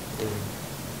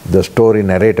 The story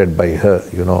narrated by her,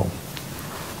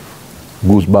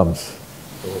 goosebumps.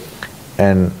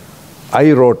 And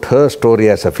I wrote her story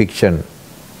as a fiction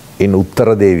in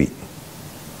Uttara Devi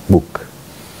book.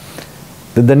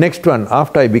 Then the next one,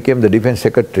 after I became the Defense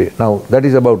Secretary, now that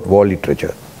is about war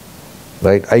literature,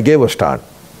 right? I gave a start,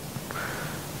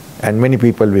 and many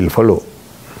people will follow.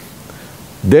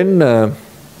 Then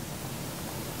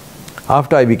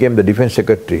after I became the Defense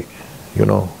Secretary,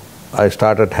 I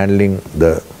started handling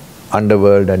the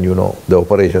underworld and the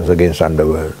operations against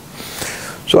underworld.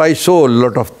 So I saw a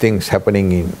lot of things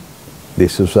happening in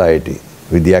this society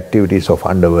with the activities of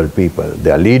underworld people,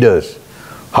 their leaders.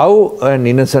 How an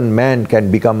innocent man can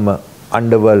become an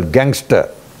underworld gangster.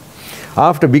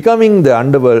 After becoming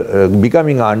the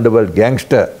becoming an underworld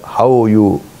gangster, how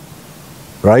you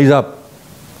rise up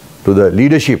to the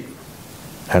leadership,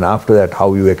 and after that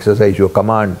how you exercise your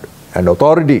command and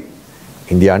authority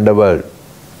in the underworld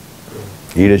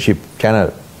leadership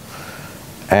channel,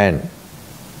 and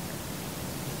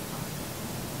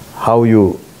how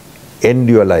you end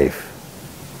your life.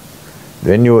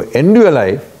 When you end your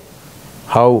life,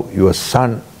 how your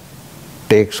son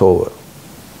takes over.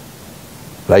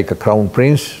 Like a crown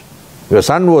prince, your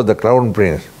son was the crown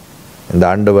prince in the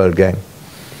underworld gang.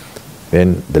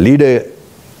 When the leader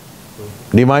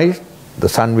demise, the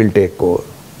son will take over.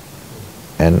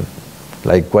 And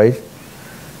likewise,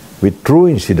 with true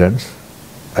incidents,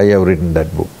 I have written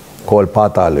that book called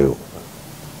Pathalayu,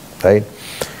 right?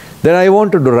 Then I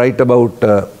wanted to write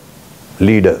about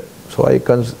leader. So I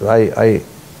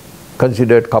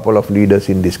considered a couple of leaders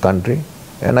in this country,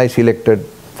 and I selected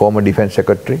former Defence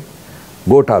Secretary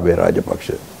Gotabaya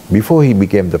Rajapaksa before he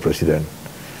became the president.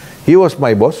 He was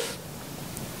my boss.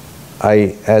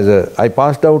 I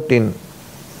passed out in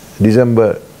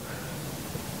December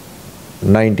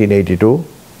 1982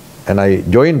 and I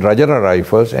joined Rajara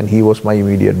Rifles and he was my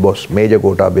immediate boss, Major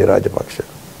Gotabaya Rajapaksa.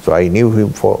 So I knew him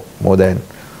for more than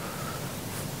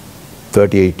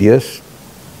 38 years.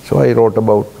 So I wrote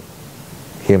about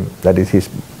him, that is his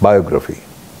biography.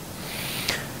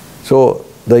 So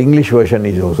the English version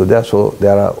is also there, so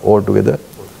there are altogether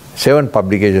 7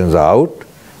 publications are out,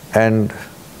 and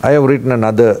I have written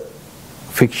another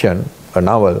fiction, a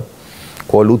novel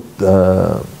called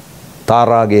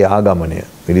Tarage Agamane.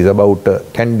 It is about a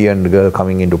Candian girl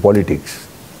coming into politics,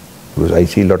 because I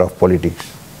see a lot of politics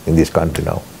in this country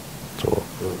now. So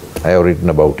I have written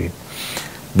about it.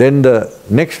 Then the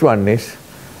next one is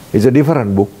a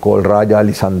different book called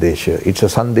Rajali Sandesha. It's a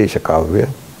Sandesha Kavya,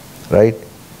 right?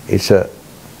 It's a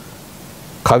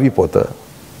Kavipota,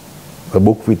 a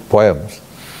book with poems.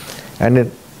 And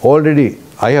then already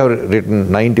I have written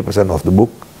 90% of the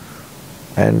book,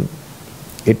 and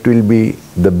it will be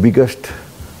the biggest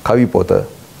Kavipota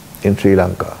in Sri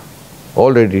Lanka.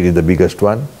 Already it is the biggest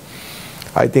one.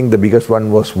 I think the biggest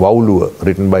one was Vaulua,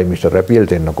 written by Mr. Rapiel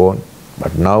Tennakon.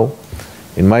 But now,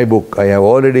 in my book, I have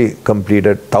already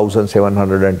completed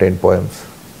 1,710 poems.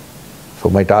 So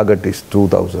my target is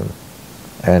 2,000,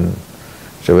 and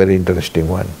it's a very interesting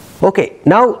one. Okay,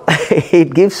 now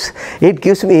it gives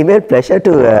me immense pleasure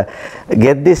to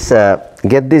get this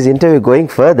interview going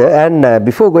further. And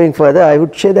before going further, I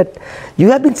would say that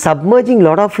you have been submerging a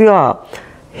lot of your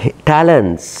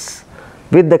talents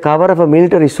with the cover of a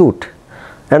military suit,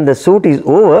 and the suit is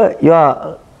over.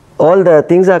 All the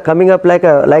things are coming up like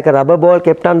a rubber ball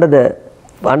kept under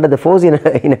the force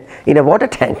in a water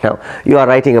tank. Now you are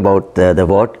writing about the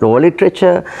war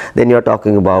literature, then you are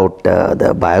talking about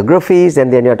the biographies,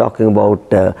 and then you are talking about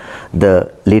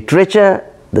the literature,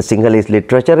 the Sinhalese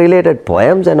literature related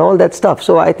poems and all that stuff.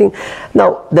 So I think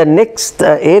now the next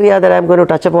area that I am going to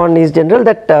touch upon is general,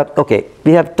 that okay,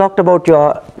 we have talked about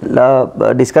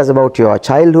discussed about your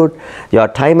childhood, your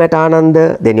time at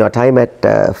Ananda, then your time at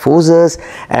forces,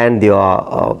 and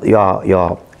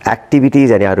your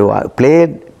activities and your role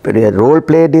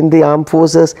played in the armed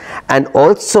forces, and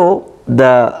also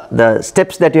the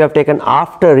steps that you have taken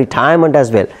after retirement as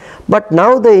well. But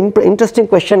now the interesting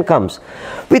question comes,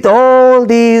 with all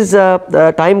these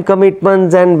time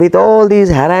commitments and with all these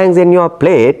harangues in your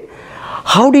plate,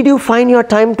 how did you find your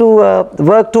time to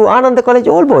work to Ananda College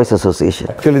Old Boys Association?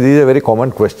 Actually, this is a very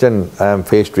common question I am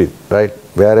faced with, right?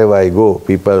 Wherever I go,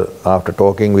 people after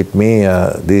talking with me,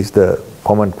 this is the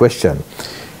common question.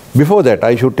 Before that,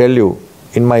 I should tell you,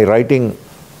 in my writing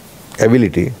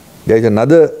ability, there is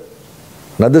another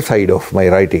side of my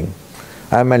writing.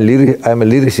 I am a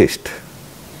lyricist,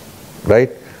 right?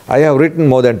 I have written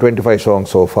more than 25 songs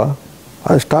so far.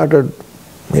 I started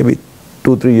maybe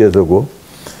 2-3 years ago,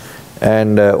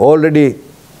 and already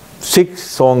 6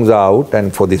 songs are out,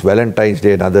 and for this Valentine's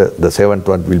Day, the 7th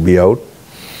one will be out.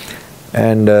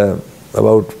 And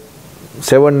about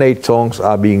 7-8 songs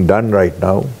are being done right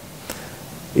now.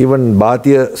 Even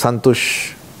Bhathiya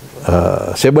Santush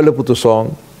Sebalaputu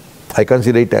song, I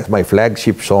consider it as my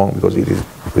flagship song because it is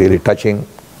really touching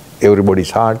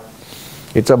everybody's heart.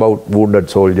 It's about wounded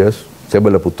soldiers,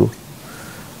 Sebalaputu.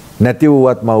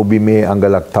 Nathiwuwat maubime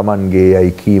angalak tamange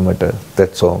yai keemata,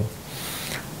 that song.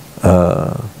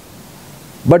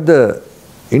 But the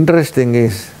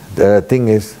thing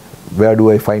is, where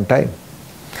do I find time?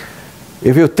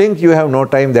 If you think you have no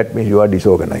time, that means you are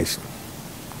disorganized.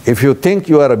 If you think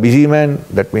you are a busy man,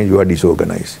 that means you are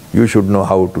disorganized. You should know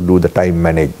how to do the time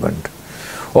management.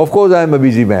 Of course, I am a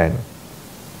busy man,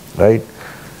 right?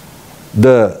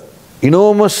 The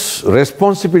enormous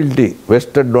responsibility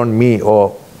vested on me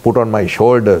or put on my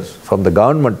shoulders from the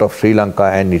government of Sri Lanka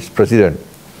and its president,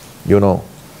 no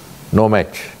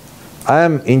match. I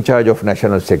am in charge of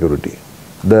national security.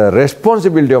 The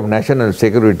responsibility of national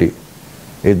security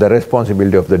is the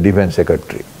responsibility of the defense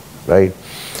secretary, right?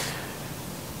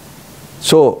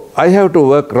 So I have to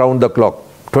work round the clock,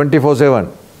 24/7.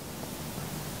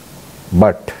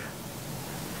 But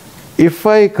if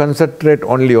I concentrate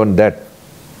only on that,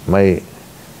 my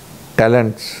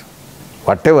talents,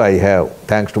 whatever I have,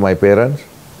 thanks to my parents,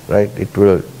 right, it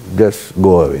will just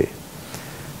go away.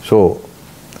 So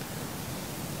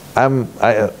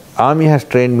Army has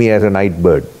trained me as a night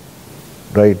bird,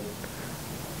 right?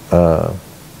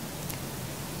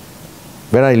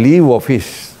 When I leave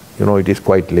office, it is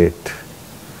quite late.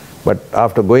 But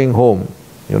after going home,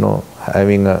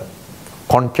 having a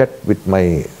contact with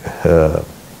my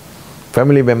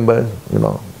family members,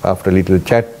 after a little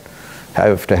chat,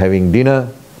 after having dinner,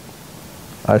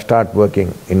 I start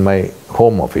working in my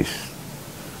home office.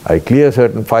 I clear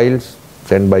certain files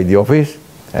sent by the office,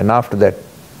 and after that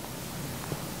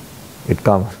it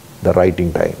comes the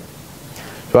writing time.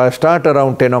 So I start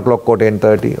around 10 o'clock or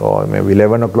 10:30 or maybe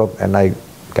 11 o'clock, and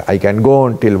I can go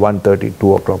until 1:30,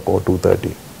 2 o'clock or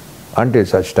 2:30. Until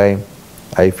such time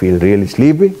I feel really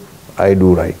sleepy, I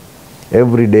do write.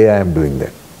 Every day I am doing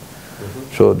that.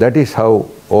 So that is how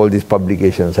all these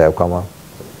publications have come up.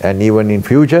 And even in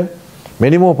future,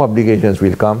 many more publications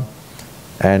will come,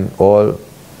 and all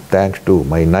thanks to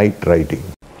my night writing.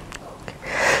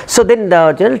 So then,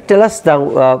 tell us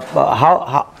now,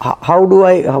 how do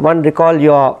one recall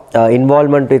your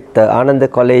involvement with Ananda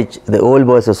College, the Old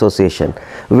Boys Association?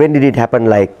 When did it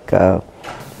happen?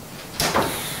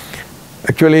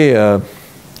 Actually,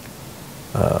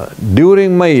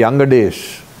 during my younger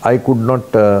days, I could not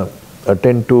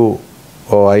attend to,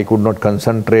 or I could not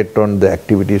concentrate on the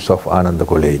activities of Ananda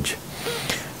College,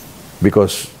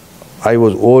 because I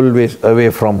was always away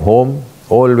from home,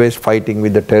 always fighting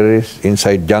with the terrorists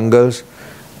inside jungles,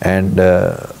 and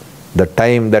the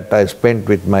time that I spent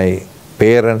with my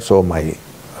parents or my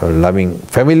loving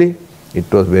family,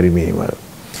 it was very minimal.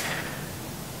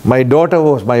 My daughter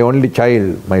was my only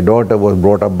child. My daughter was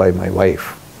brought up by my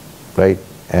wife, right?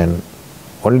 And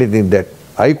only thing that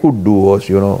I could do was,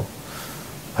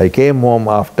 I came home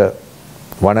after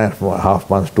 1.5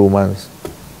 months, 2 months,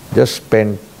 just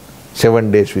spent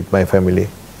 7 days with my family,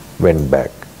 went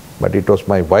back. But it was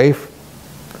my wife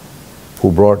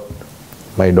who brought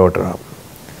my daughter up.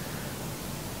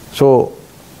 So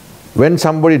when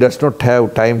somebody does not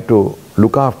have time to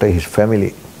look after his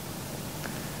family,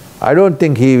 I don't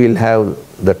think he will have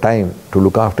the time to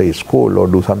look after his school or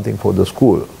do something for the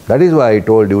school. That is why I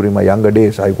told during my younger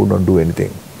days I could not do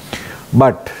anything.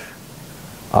 But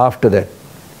after that,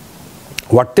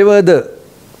 whatever the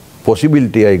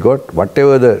possibility I got,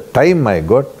 whatever the time I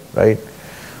got, right,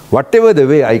 whatever the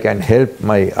way I can help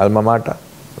my alma mater,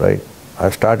 right, I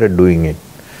started doing it.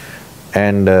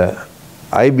 And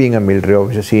I, being a military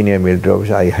officer, senior military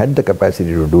officer, I had the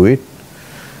capacity to do it.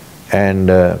 And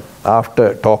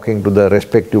after talking to the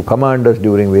respective commanders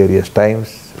during various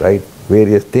times, right,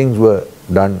 various things were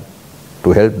done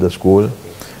to help the school.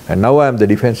 And now I am the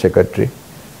defense secretary,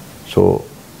 so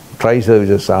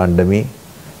tri-services are under me,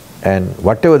 and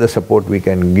whatever the support we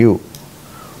can give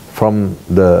from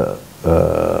the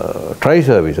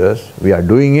tri-services, we are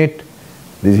doing it.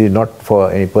 This is not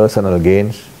for any personal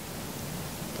gains.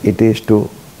 It is to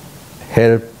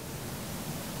help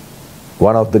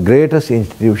one of the greatest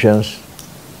institutions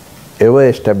ever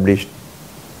established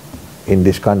in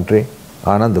this country,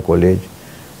 Ananda College,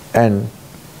 and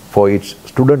for its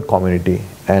student community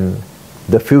and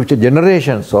the future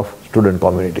generations of student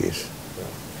communities.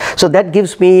 So that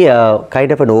gives me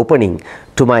kind of an opening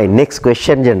to my next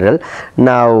question, General.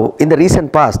 Now, in the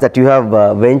recent past that you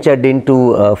have ventured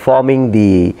into forming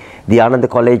the Ananda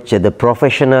College, the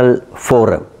professional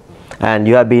forum, and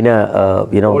you have been a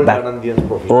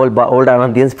Old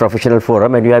Anandians Professional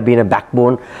Forum, and you have been a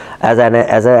backbone as I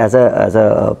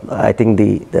think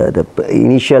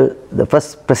the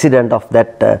first president of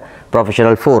that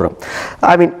professional forum.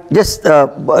 I mean,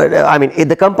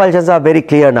 the compulsions are very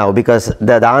clear now, because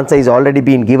the answer is already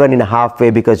been given in a halfway,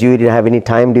 because you didn't have any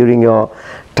time during your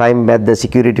time at the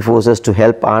security forces to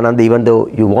help Anand, even though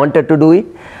you wanted to do it.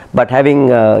 But having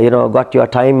got your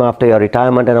time after your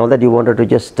retirement and all that, you wanted to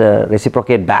just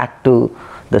reciprocate back to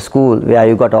the school where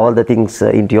you got all the things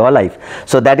into your life.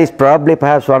 So that is probably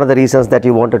perhaps one of the reasons that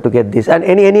you wanted to get this. And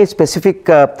any specific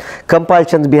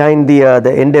compulsions behind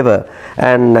the endeavor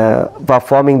and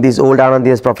forming this Old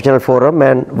Anandians Professional Forum,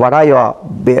 and what are your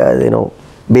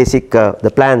basic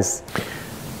the plans?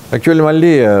 Actually,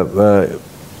 Malli,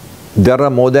 there are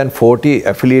more than 40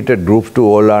 affiliated groups to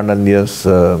Old Anandians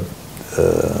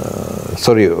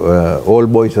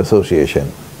Old Boys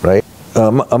Association, right?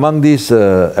 Among these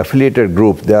affiliated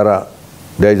groups, there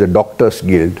is a Doctors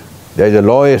Guild, there is a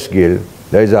Lawyers Guild,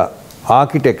 there is a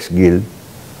Architects Guild,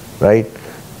 right?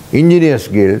 Engineers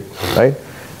Guild, right?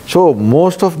 So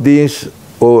most of these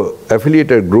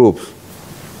affiliated groups,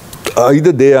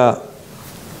 either they are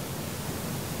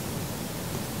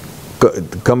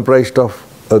comprised of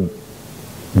a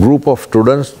group of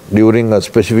students during a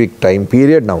specific time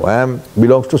period. Now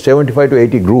belongs to 75 to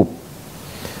 80 group.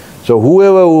 So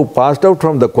whoever who passed out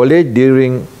from the college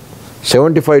during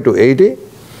 75 to 80,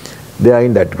 they are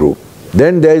in that group.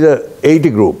 Then there is a 80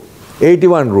 group,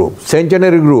 81 group,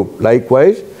 centenary group,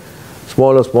 likewise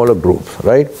smaller groups,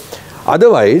 right?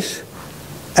 Otherwise,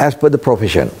 as per the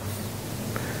profession.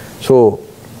 So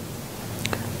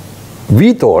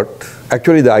we thought,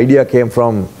 actually the idea came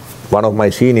from one of my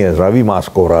seniors, Ravi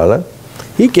Maskorala.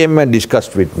 He came and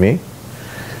discussed with me,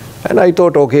 and I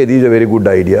thought, okay, this is a very good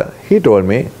idea. He told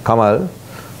me, Kamal,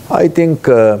 I think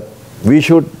we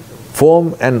should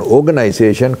form an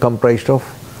organization comprised of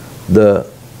the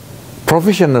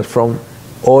professionals from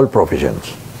all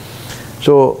professions.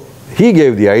 So he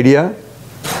gave the idea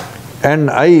and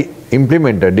I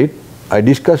implemented it. I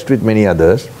discussed with many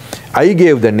others. I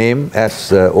gave the name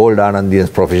as Old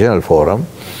Anandiyans Professional Forum,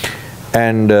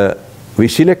 and we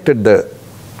selected the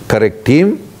correct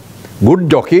team, good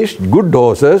jockeys, good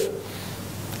horses,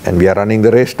 and we are running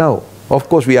the race now. Of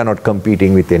course, we are not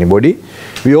competing with anybody.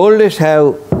 We always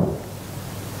have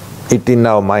it in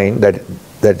our mind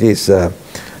that is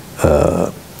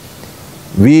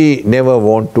we never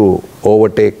want to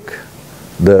overtake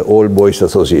the Old Boys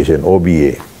Association,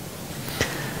 OBA.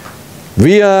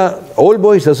 Old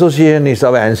Boys Association is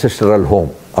our ancestral home,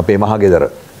 ape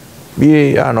mahagedara.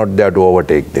 We are not there to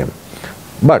overtake them.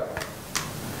 But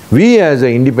we as an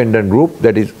independent group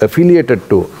that is affiliated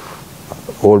to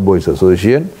Old Boys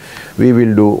Association, we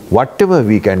will do whatever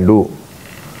we can do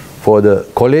for the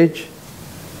college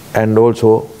and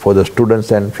also for the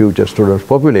students and future students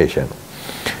population.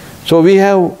 So we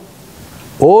have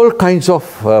all kinds of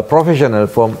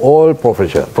professionals from all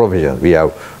professions. We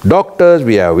have doctors,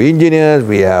 we have engineers,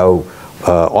 we have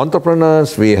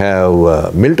entrepreneurs, we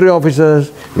have military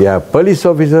officers, we have police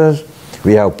officers,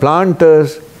 we have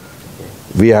planters,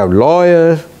 we have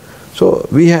lawyers, so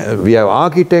we have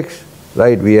architects,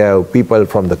 right? We have people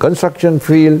from the construction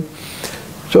field.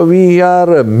 So we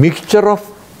are a mixture of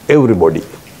everybody,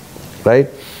 right?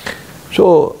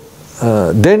 So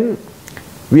then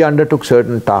we undertook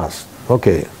certain tasks.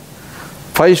 Okay,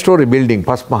 5-story building,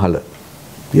 Pasmahala.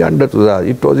 We undertook that.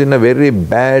 It was in a very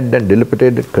bad and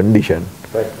dilapidated condition,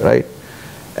 right?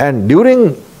 And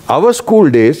during our school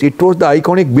days, it was the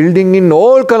iconic building in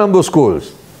all Colombo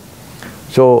schools.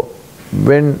 So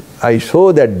when I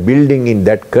saw that building in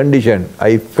that condition,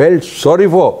 I felt sorry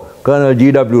for Colonel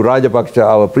G.W. Rajapaksha,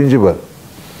 our principal,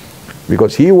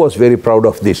 because he was very proud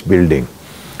of this building.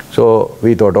 So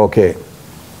we thought, okay,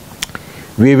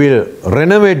 we will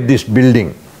renovate this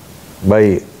building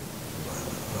by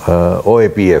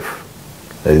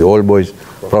OAPF, that is Old Boys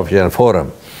Professional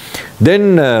Forum.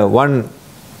 Then one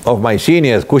of my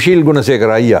seniors, Kushil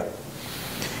Gunasekara Ayya,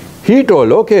 he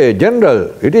told, okay,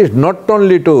 General, it is not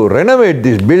only to renovate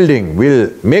this building,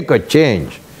 we'll make a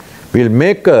change. We'll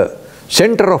make a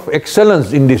center of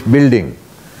excellence in this building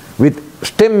with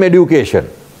STEM education,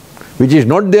 which is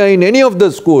not there in any of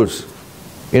the schools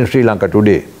in Sri Lanka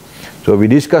today. So we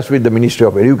discussed with the Ministry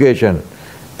of Education,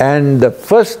 and the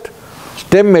first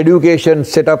STEM education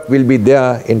setup will be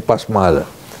there in Pasmala.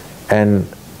 And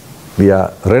we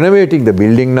are renovating the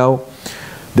building now.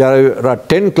 There are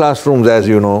 10 classrooms, as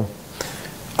you know.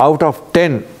 Out of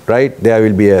 10, right, there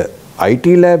will be a IT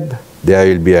lab, there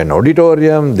will be an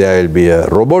auditorium, there will be a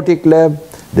robotic lab,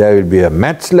 there will be a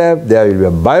maths lab, there will be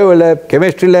a bio lab,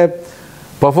 chemistry lab,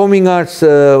 performing arts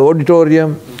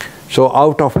auditorium. So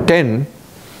out of 10,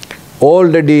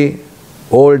 already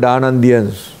Old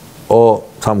Anandiyans or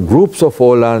some groups of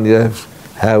Old Anandiyans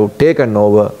have taken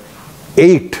over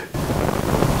 8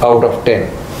 out of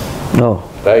 10,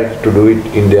 right, to do it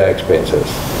in their expenses.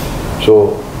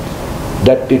 So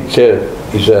that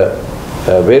itself is a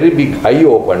very big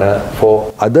eye-opener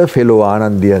for other fellow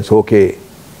Anandiyans. Okay,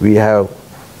 we have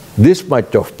this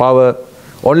much of power,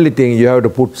 only thing you have to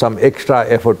put some extra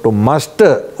effort to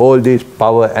muster all this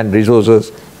power and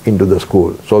resources into the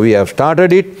school. So we have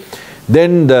started it.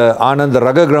 Then the Anand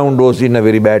Raga ground was in a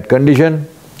very bad condition,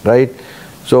 right?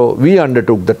 So we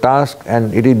undertook the task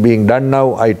and it is being done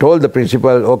now. I told the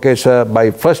principal, okay sir, by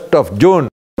 1st of June,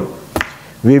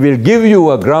 we will give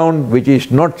you a ground which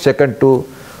is not second to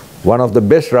one of the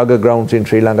best Raga grounds in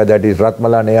Sri Lanka, that is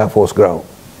Ratmalan Air Force ground,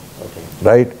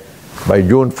 right? By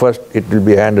June 1st, it will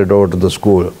be handed over to the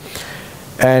school.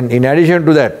 And in addition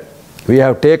to that, we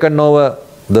have taken over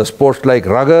the sports like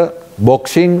Raga,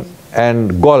 boxing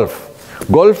and golf.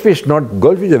 Golf is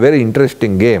a very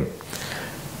interesting game.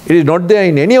 It is not there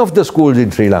in any of the schools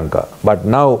in Sri Lanka, but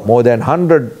now more than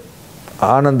 100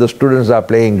 Ananda students are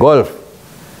playing golf.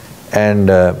 And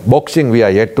boxing we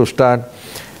are yet to start.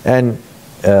 And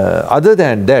other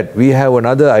than that, we have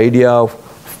another idea of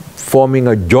forming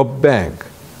a job bank,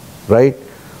 right,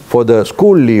 for the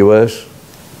school leavers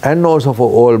and also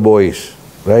for all boys,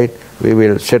 right? We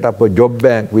will set up a job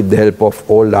bank with the help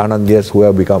of all Anandiyas who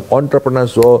have become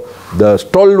entrepreneurs or the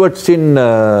stalwarts in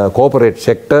corporate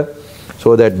sector,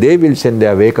 so that they will send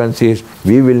their vacancies,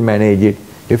 we will manage it.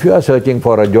 If you are searching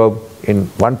for a job in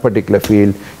one particular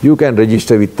field, you can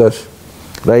register with us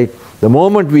right? The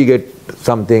moment we get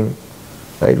something,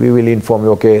 right, we will inform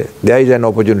you, okay, there is an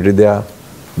opportunity there,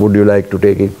 would you like to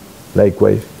take it?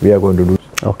 Likewise, we are going to do.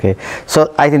 Okay,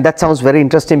 so I think that sounds very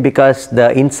interesting, because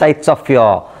the insights of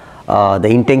your the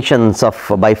intentions of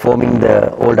by forming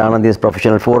the Old Anandiyas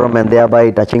Professional Forum and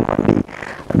thereby touching on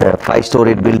the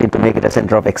 5-storied building to make it a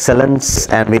center of excellence,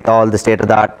 and with all the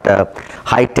state-of-the-art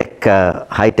high-tech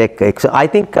I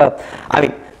think I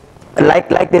mean,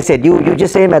 like they said, you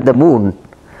just aim at the moon,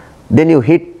 then you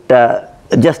hit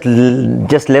just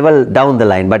level down the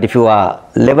line, but if you are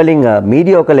leveling a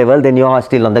mediocre level, then you are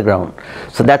still on the ground.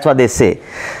 So that's what they say.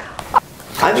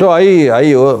 So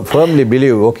I firmly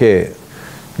believe, okay,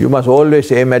 you must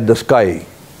always aim at the sky,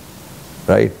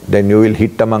 right? Then you will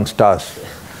hit among stars.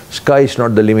 Sky is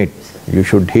not the limit. You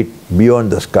should hit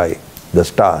beyond the sky, the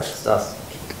stars.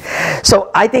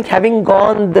 So I think having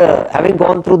gone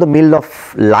through the mill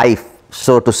of life,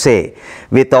 so to say,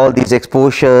 with all these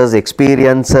exposures,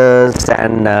 experiences,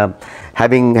 and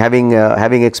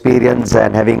having experience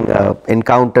and having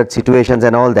encountered situations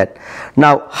and all that.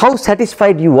 Now, how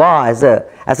satisfied you are as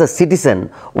a citizen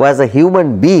or as a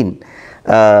human being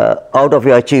out of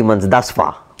your achievements thus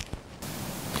far?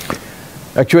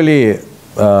 Actually,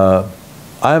 I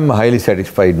am a highly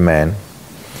satisfied man.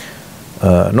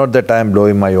 Not that I am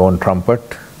blowing my own trumpet.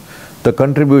 The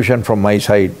contribution from my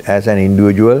side as an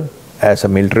individual, as a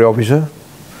military officer,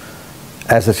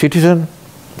 as a citizen,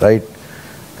 right?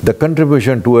 The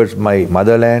contribution towards my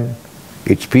motherland,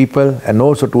 its people, and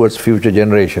also towards future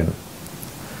generation,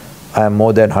 I am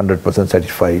more than 100%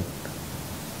 satisfied.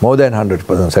 More than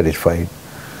 100% satisfied.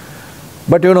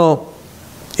 But you know,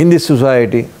 in this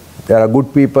society, there are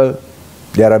good people,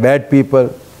 there are bad people,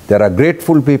 there are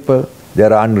grateful people,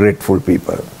 there are ungrateful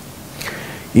people.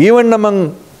 Even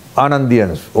among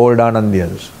Anandiyans, old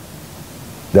Anandiyans,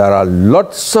 there are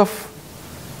lots of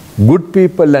good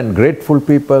people and grateful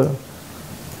people,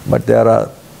 but there are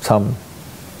some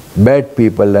bad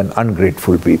people and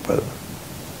ungrateful people,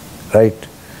 right?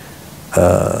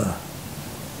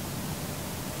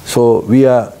 So we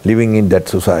are living in that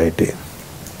society.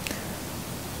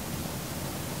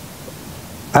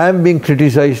 I am being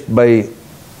criticized by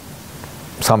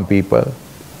some people,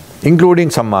 including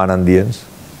some Anandiyans.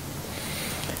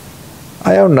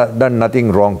 I have not done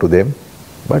nothing wrong to them,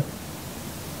 but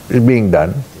it's being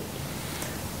done.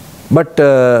 But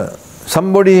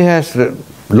somebody has,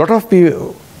 lot of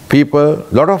people,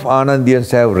 lot of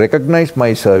Anandiyans have recognized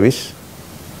my service,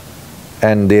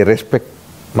 and they respect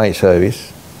my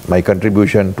service, my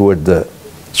contribution towards the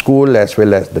school as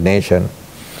well as the nation.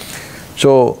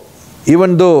 So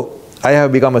even though I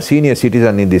have become a senior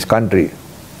citizen in this country,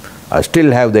 I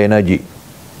still have the energy,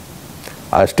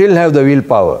 I still have the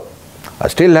willpower, I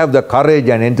still have the courage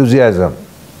and enthusiasm.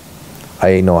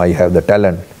 I know I have the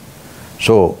talent.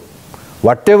 So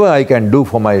whatever I can do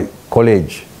for my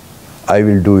college, I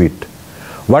will do it.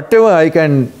 Whatever I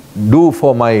can do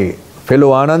for my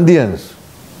fellow Anandiyans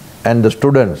and the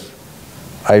students,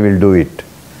 I will do it,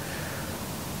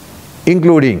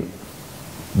 including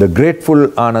the grateful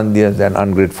Anandiyans and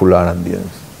ungrateful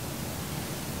Anandiyans.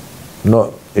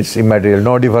 No, it's immaterial,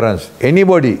 no difference.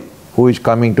 Anybody who is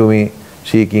coming to me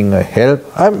seeking a help,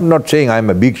 I'm not saying I'm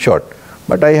a big shot,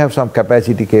 but I have some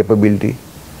capacity, capability,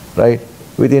 right?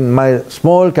 Within my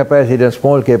small capacity and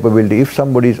small capability, if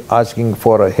somebody is asking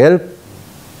for a help,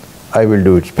 I will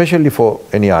do it, especially for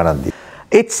any Anandi.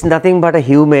 It's nothing but a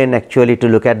human actually to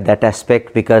look at that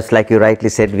aspect, because like you rightly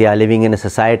said, we are living in a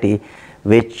society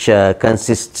which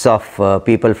consists of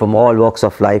people from all walks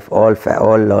of life, all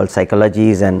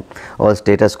psychologies and all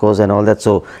status quos and all that.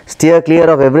 So steer clear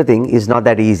of everything is not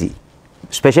that easy,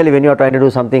 especially when you are trying to do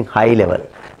something high level,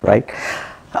 right?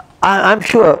 I'm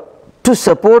sure to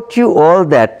support you all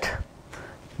that,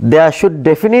 there should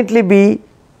definitely be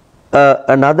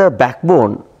another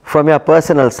backbone from your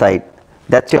personal side.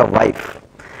 That's your wife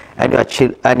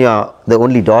and your the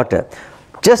only daughter.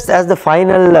 Just as the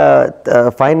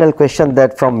final question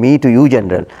that from me to you,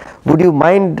 General, would you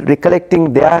mind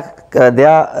recollecting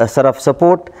their sort of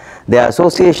support, their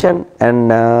association,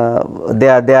 and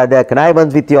their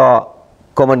connivance with your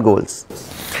common goals?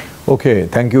 Okay,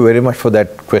 thank you very much for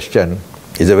that question.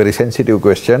 It's a very sensitive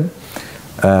question.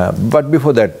 But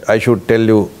before that, I should tell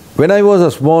you, when I was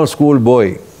a small school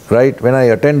boy, right, when I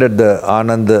attended the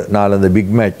Anand-Nalanda big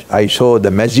match, I saw the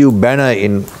massive banner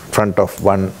in front of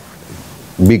one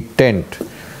big tent,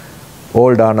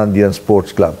 Old Anandiyan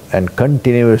Sports Club, and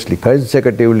continuously,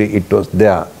 consecutively it was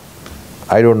there.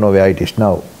 I don't know where it is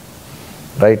now,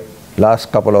 right?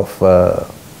 Last couple of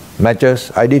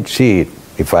matches, I did see it,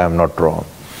 if I am not wrong.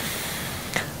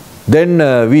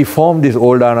 Then we formed this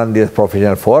Old Anandaya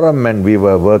Professional Forum, and we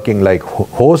were working like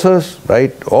horses,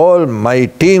 right? All my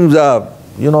teams are,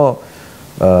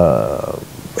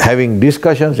 having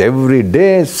discussions every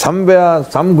day, somewhere,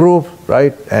 some group,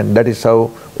 right? And that is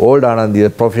how Old Anandaya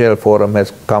Professional Forum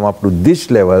has come up to this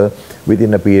level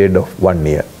within a period of 1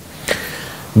 year.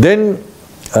 Then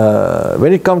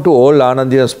when it comes to Old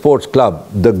Anandaya Sports Club,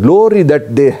 the glory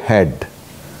that they had,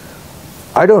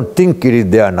 I don't think it is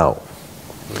there now.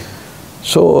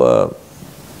 So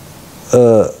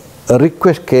a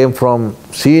request came from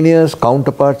seniors,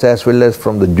 counterparts, as well as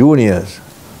from the juniors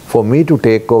for me to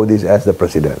take over this as the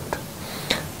president.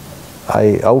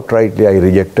 Outrightly I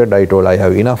rejected. I told I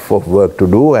have enough of work to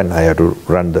do and I have to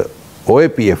run the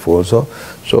OAPF also,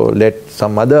 so let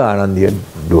some other Anandian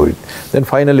do it. Then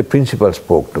finally principal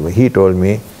spoke to me. He told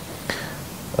me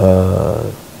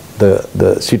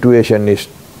the situation is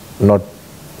not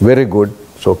very good,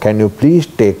 so can you please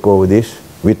take over this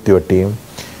with your team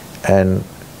and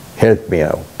help me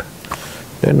out.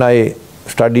 Then I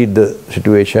studied the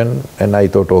situation and I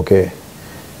thought, okay,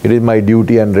 it is my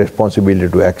duty and responsibility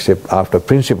to accept after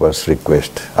principal's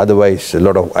request. Otherwise, a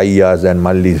lot of Ayyas and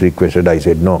Mallis requested, I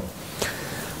said no.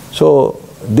 So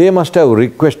they must have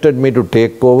requested me to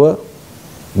take over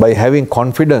by having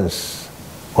confidence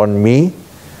on me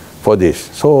for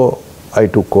this. So I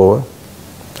took over.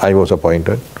 I was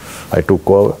appointed. I took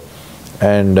over,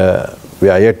 and we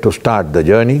are yet to start the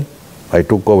journey. I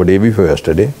took over day before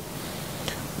yesterday.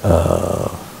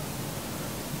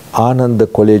 Ananda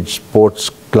College Sports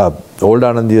Club, Old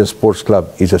Anandaya Sports Club,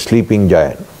 is a sleeping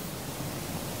giant.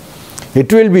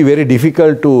 It will be very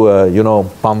difficult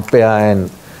to, pump air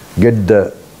and get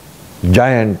the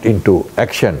giant into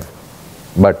action,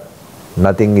 but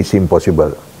nothing is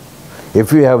impossible.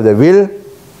 If you have the will,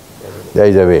 there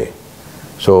is a way.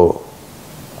 So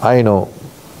I know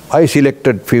I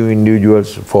selected few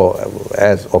individuals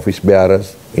as office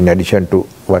bearers in addition to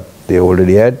what they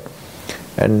already had,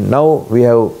 and now we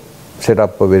have set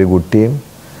up a very good team,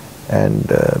 and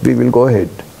we will go ahead.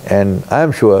 And I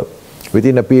am sure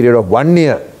within a period of 1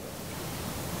 year,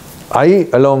 I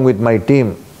along with my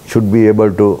team should be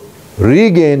able to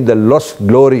regain the lost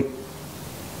glory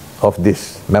of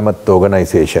this mammoth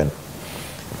organization.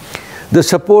 The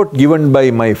support given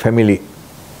by my family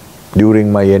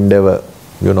during my endeavor,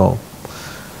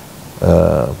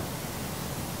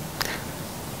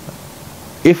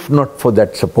 if not for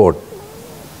that support,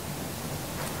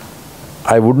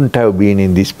 I wouldn't have been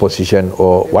in this position,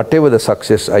 or whatever the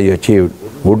success I achieved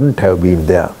wouldn't have been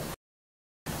there.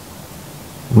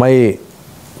 My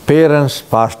parents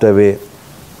passed away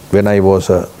when I was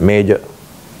a major,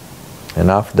 and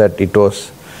after that it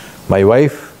was my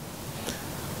wife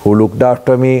who looked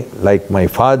after me, like my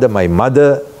father, my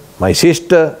mother, my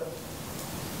sister,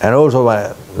 and also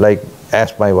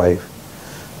as my wife.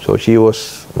 So she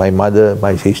was my mother,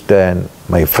 my sister, and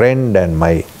my friend, and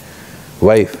my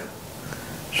wife.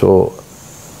 So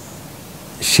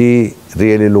she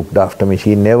really looked after me.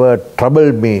 She never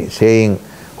troubled me saying,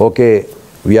 okay,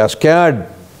 we are scared,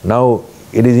 now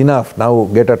it is enough, now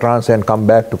get a trance and come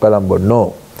back to Colombo.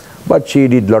 No. But she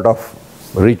did lot of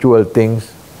ritual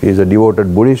things. She is a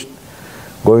devoted Buddhist,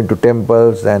 going to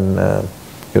temples and,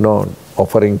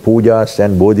 offering pujas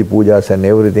and bodhi pujas and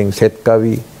everything,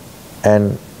 setkavi,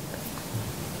 and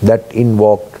that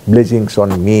invoked blessings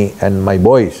on me and my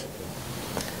boys.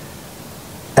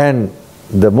 And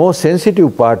the most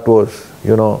sensitive part was,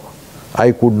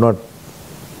 I could not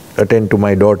attend to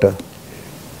my daughter.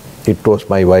 It was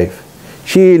my wife.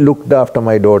 She looked after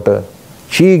my daughter.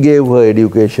 She gave her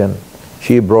education.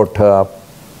 She brought her up,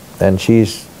 and she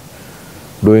is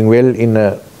doing well in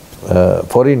a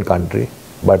foreign country.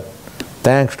 But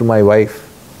thanks to my wife,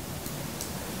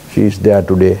 she is there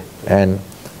today. And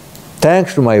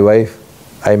thanks to my wife,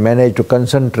 I managed to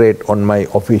concentrate on my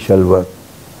official work.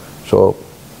 So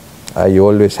I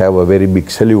always have a very big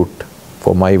salute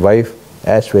for my wife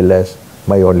as well as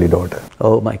my only daughter.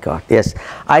 Oh my God, yes.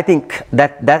 I think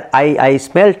that I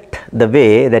smelt the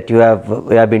way that you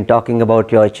have been talking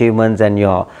about your achievements and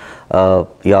your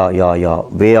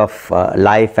way of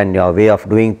life and your way of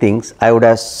doing things. I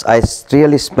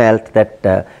really smelt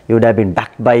that you would have been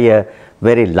backed by a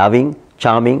very loving,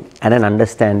 charming, and an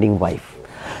understanding wife.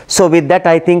 So with that,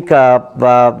 I think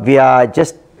we are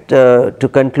just to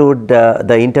conclude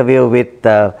the interview with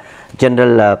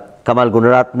General Kamal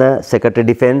Gunaratne, Secretary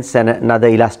Defence, and another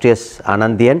illustrious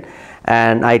Anandian,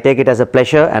 and I take it as a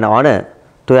pleasure and honor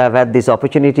to have had this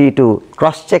opportunity to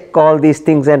cross-check all these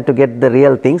things and to get the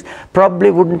real things.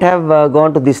 Probably wouldn't have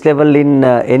gone to this level in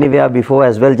anywhere before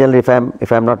as well, generally,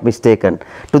 if I'm not mistaken,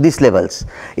 to these levels,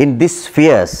 in these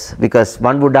spheres, because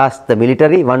one would ask the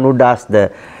military, one would ask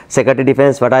the Secretary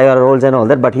Defence, what are your roles and all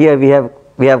that, but here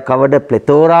we have covered a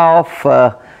plethora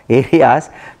of areas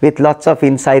with lots of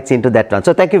insights into that one.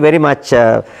 So thank you very much,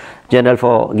 General,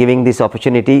 for giving this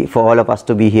opportunity for all of us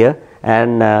to be here,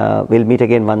 and we'll meet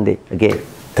again one day again.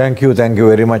 Thank you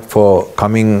very much for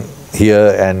coming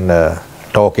here and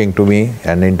talking to me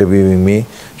and interviewing me.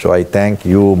 So I thank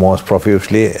you most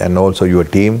profusely, and also your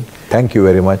team. Thank you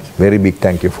very much. Very big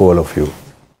thank you for all of you.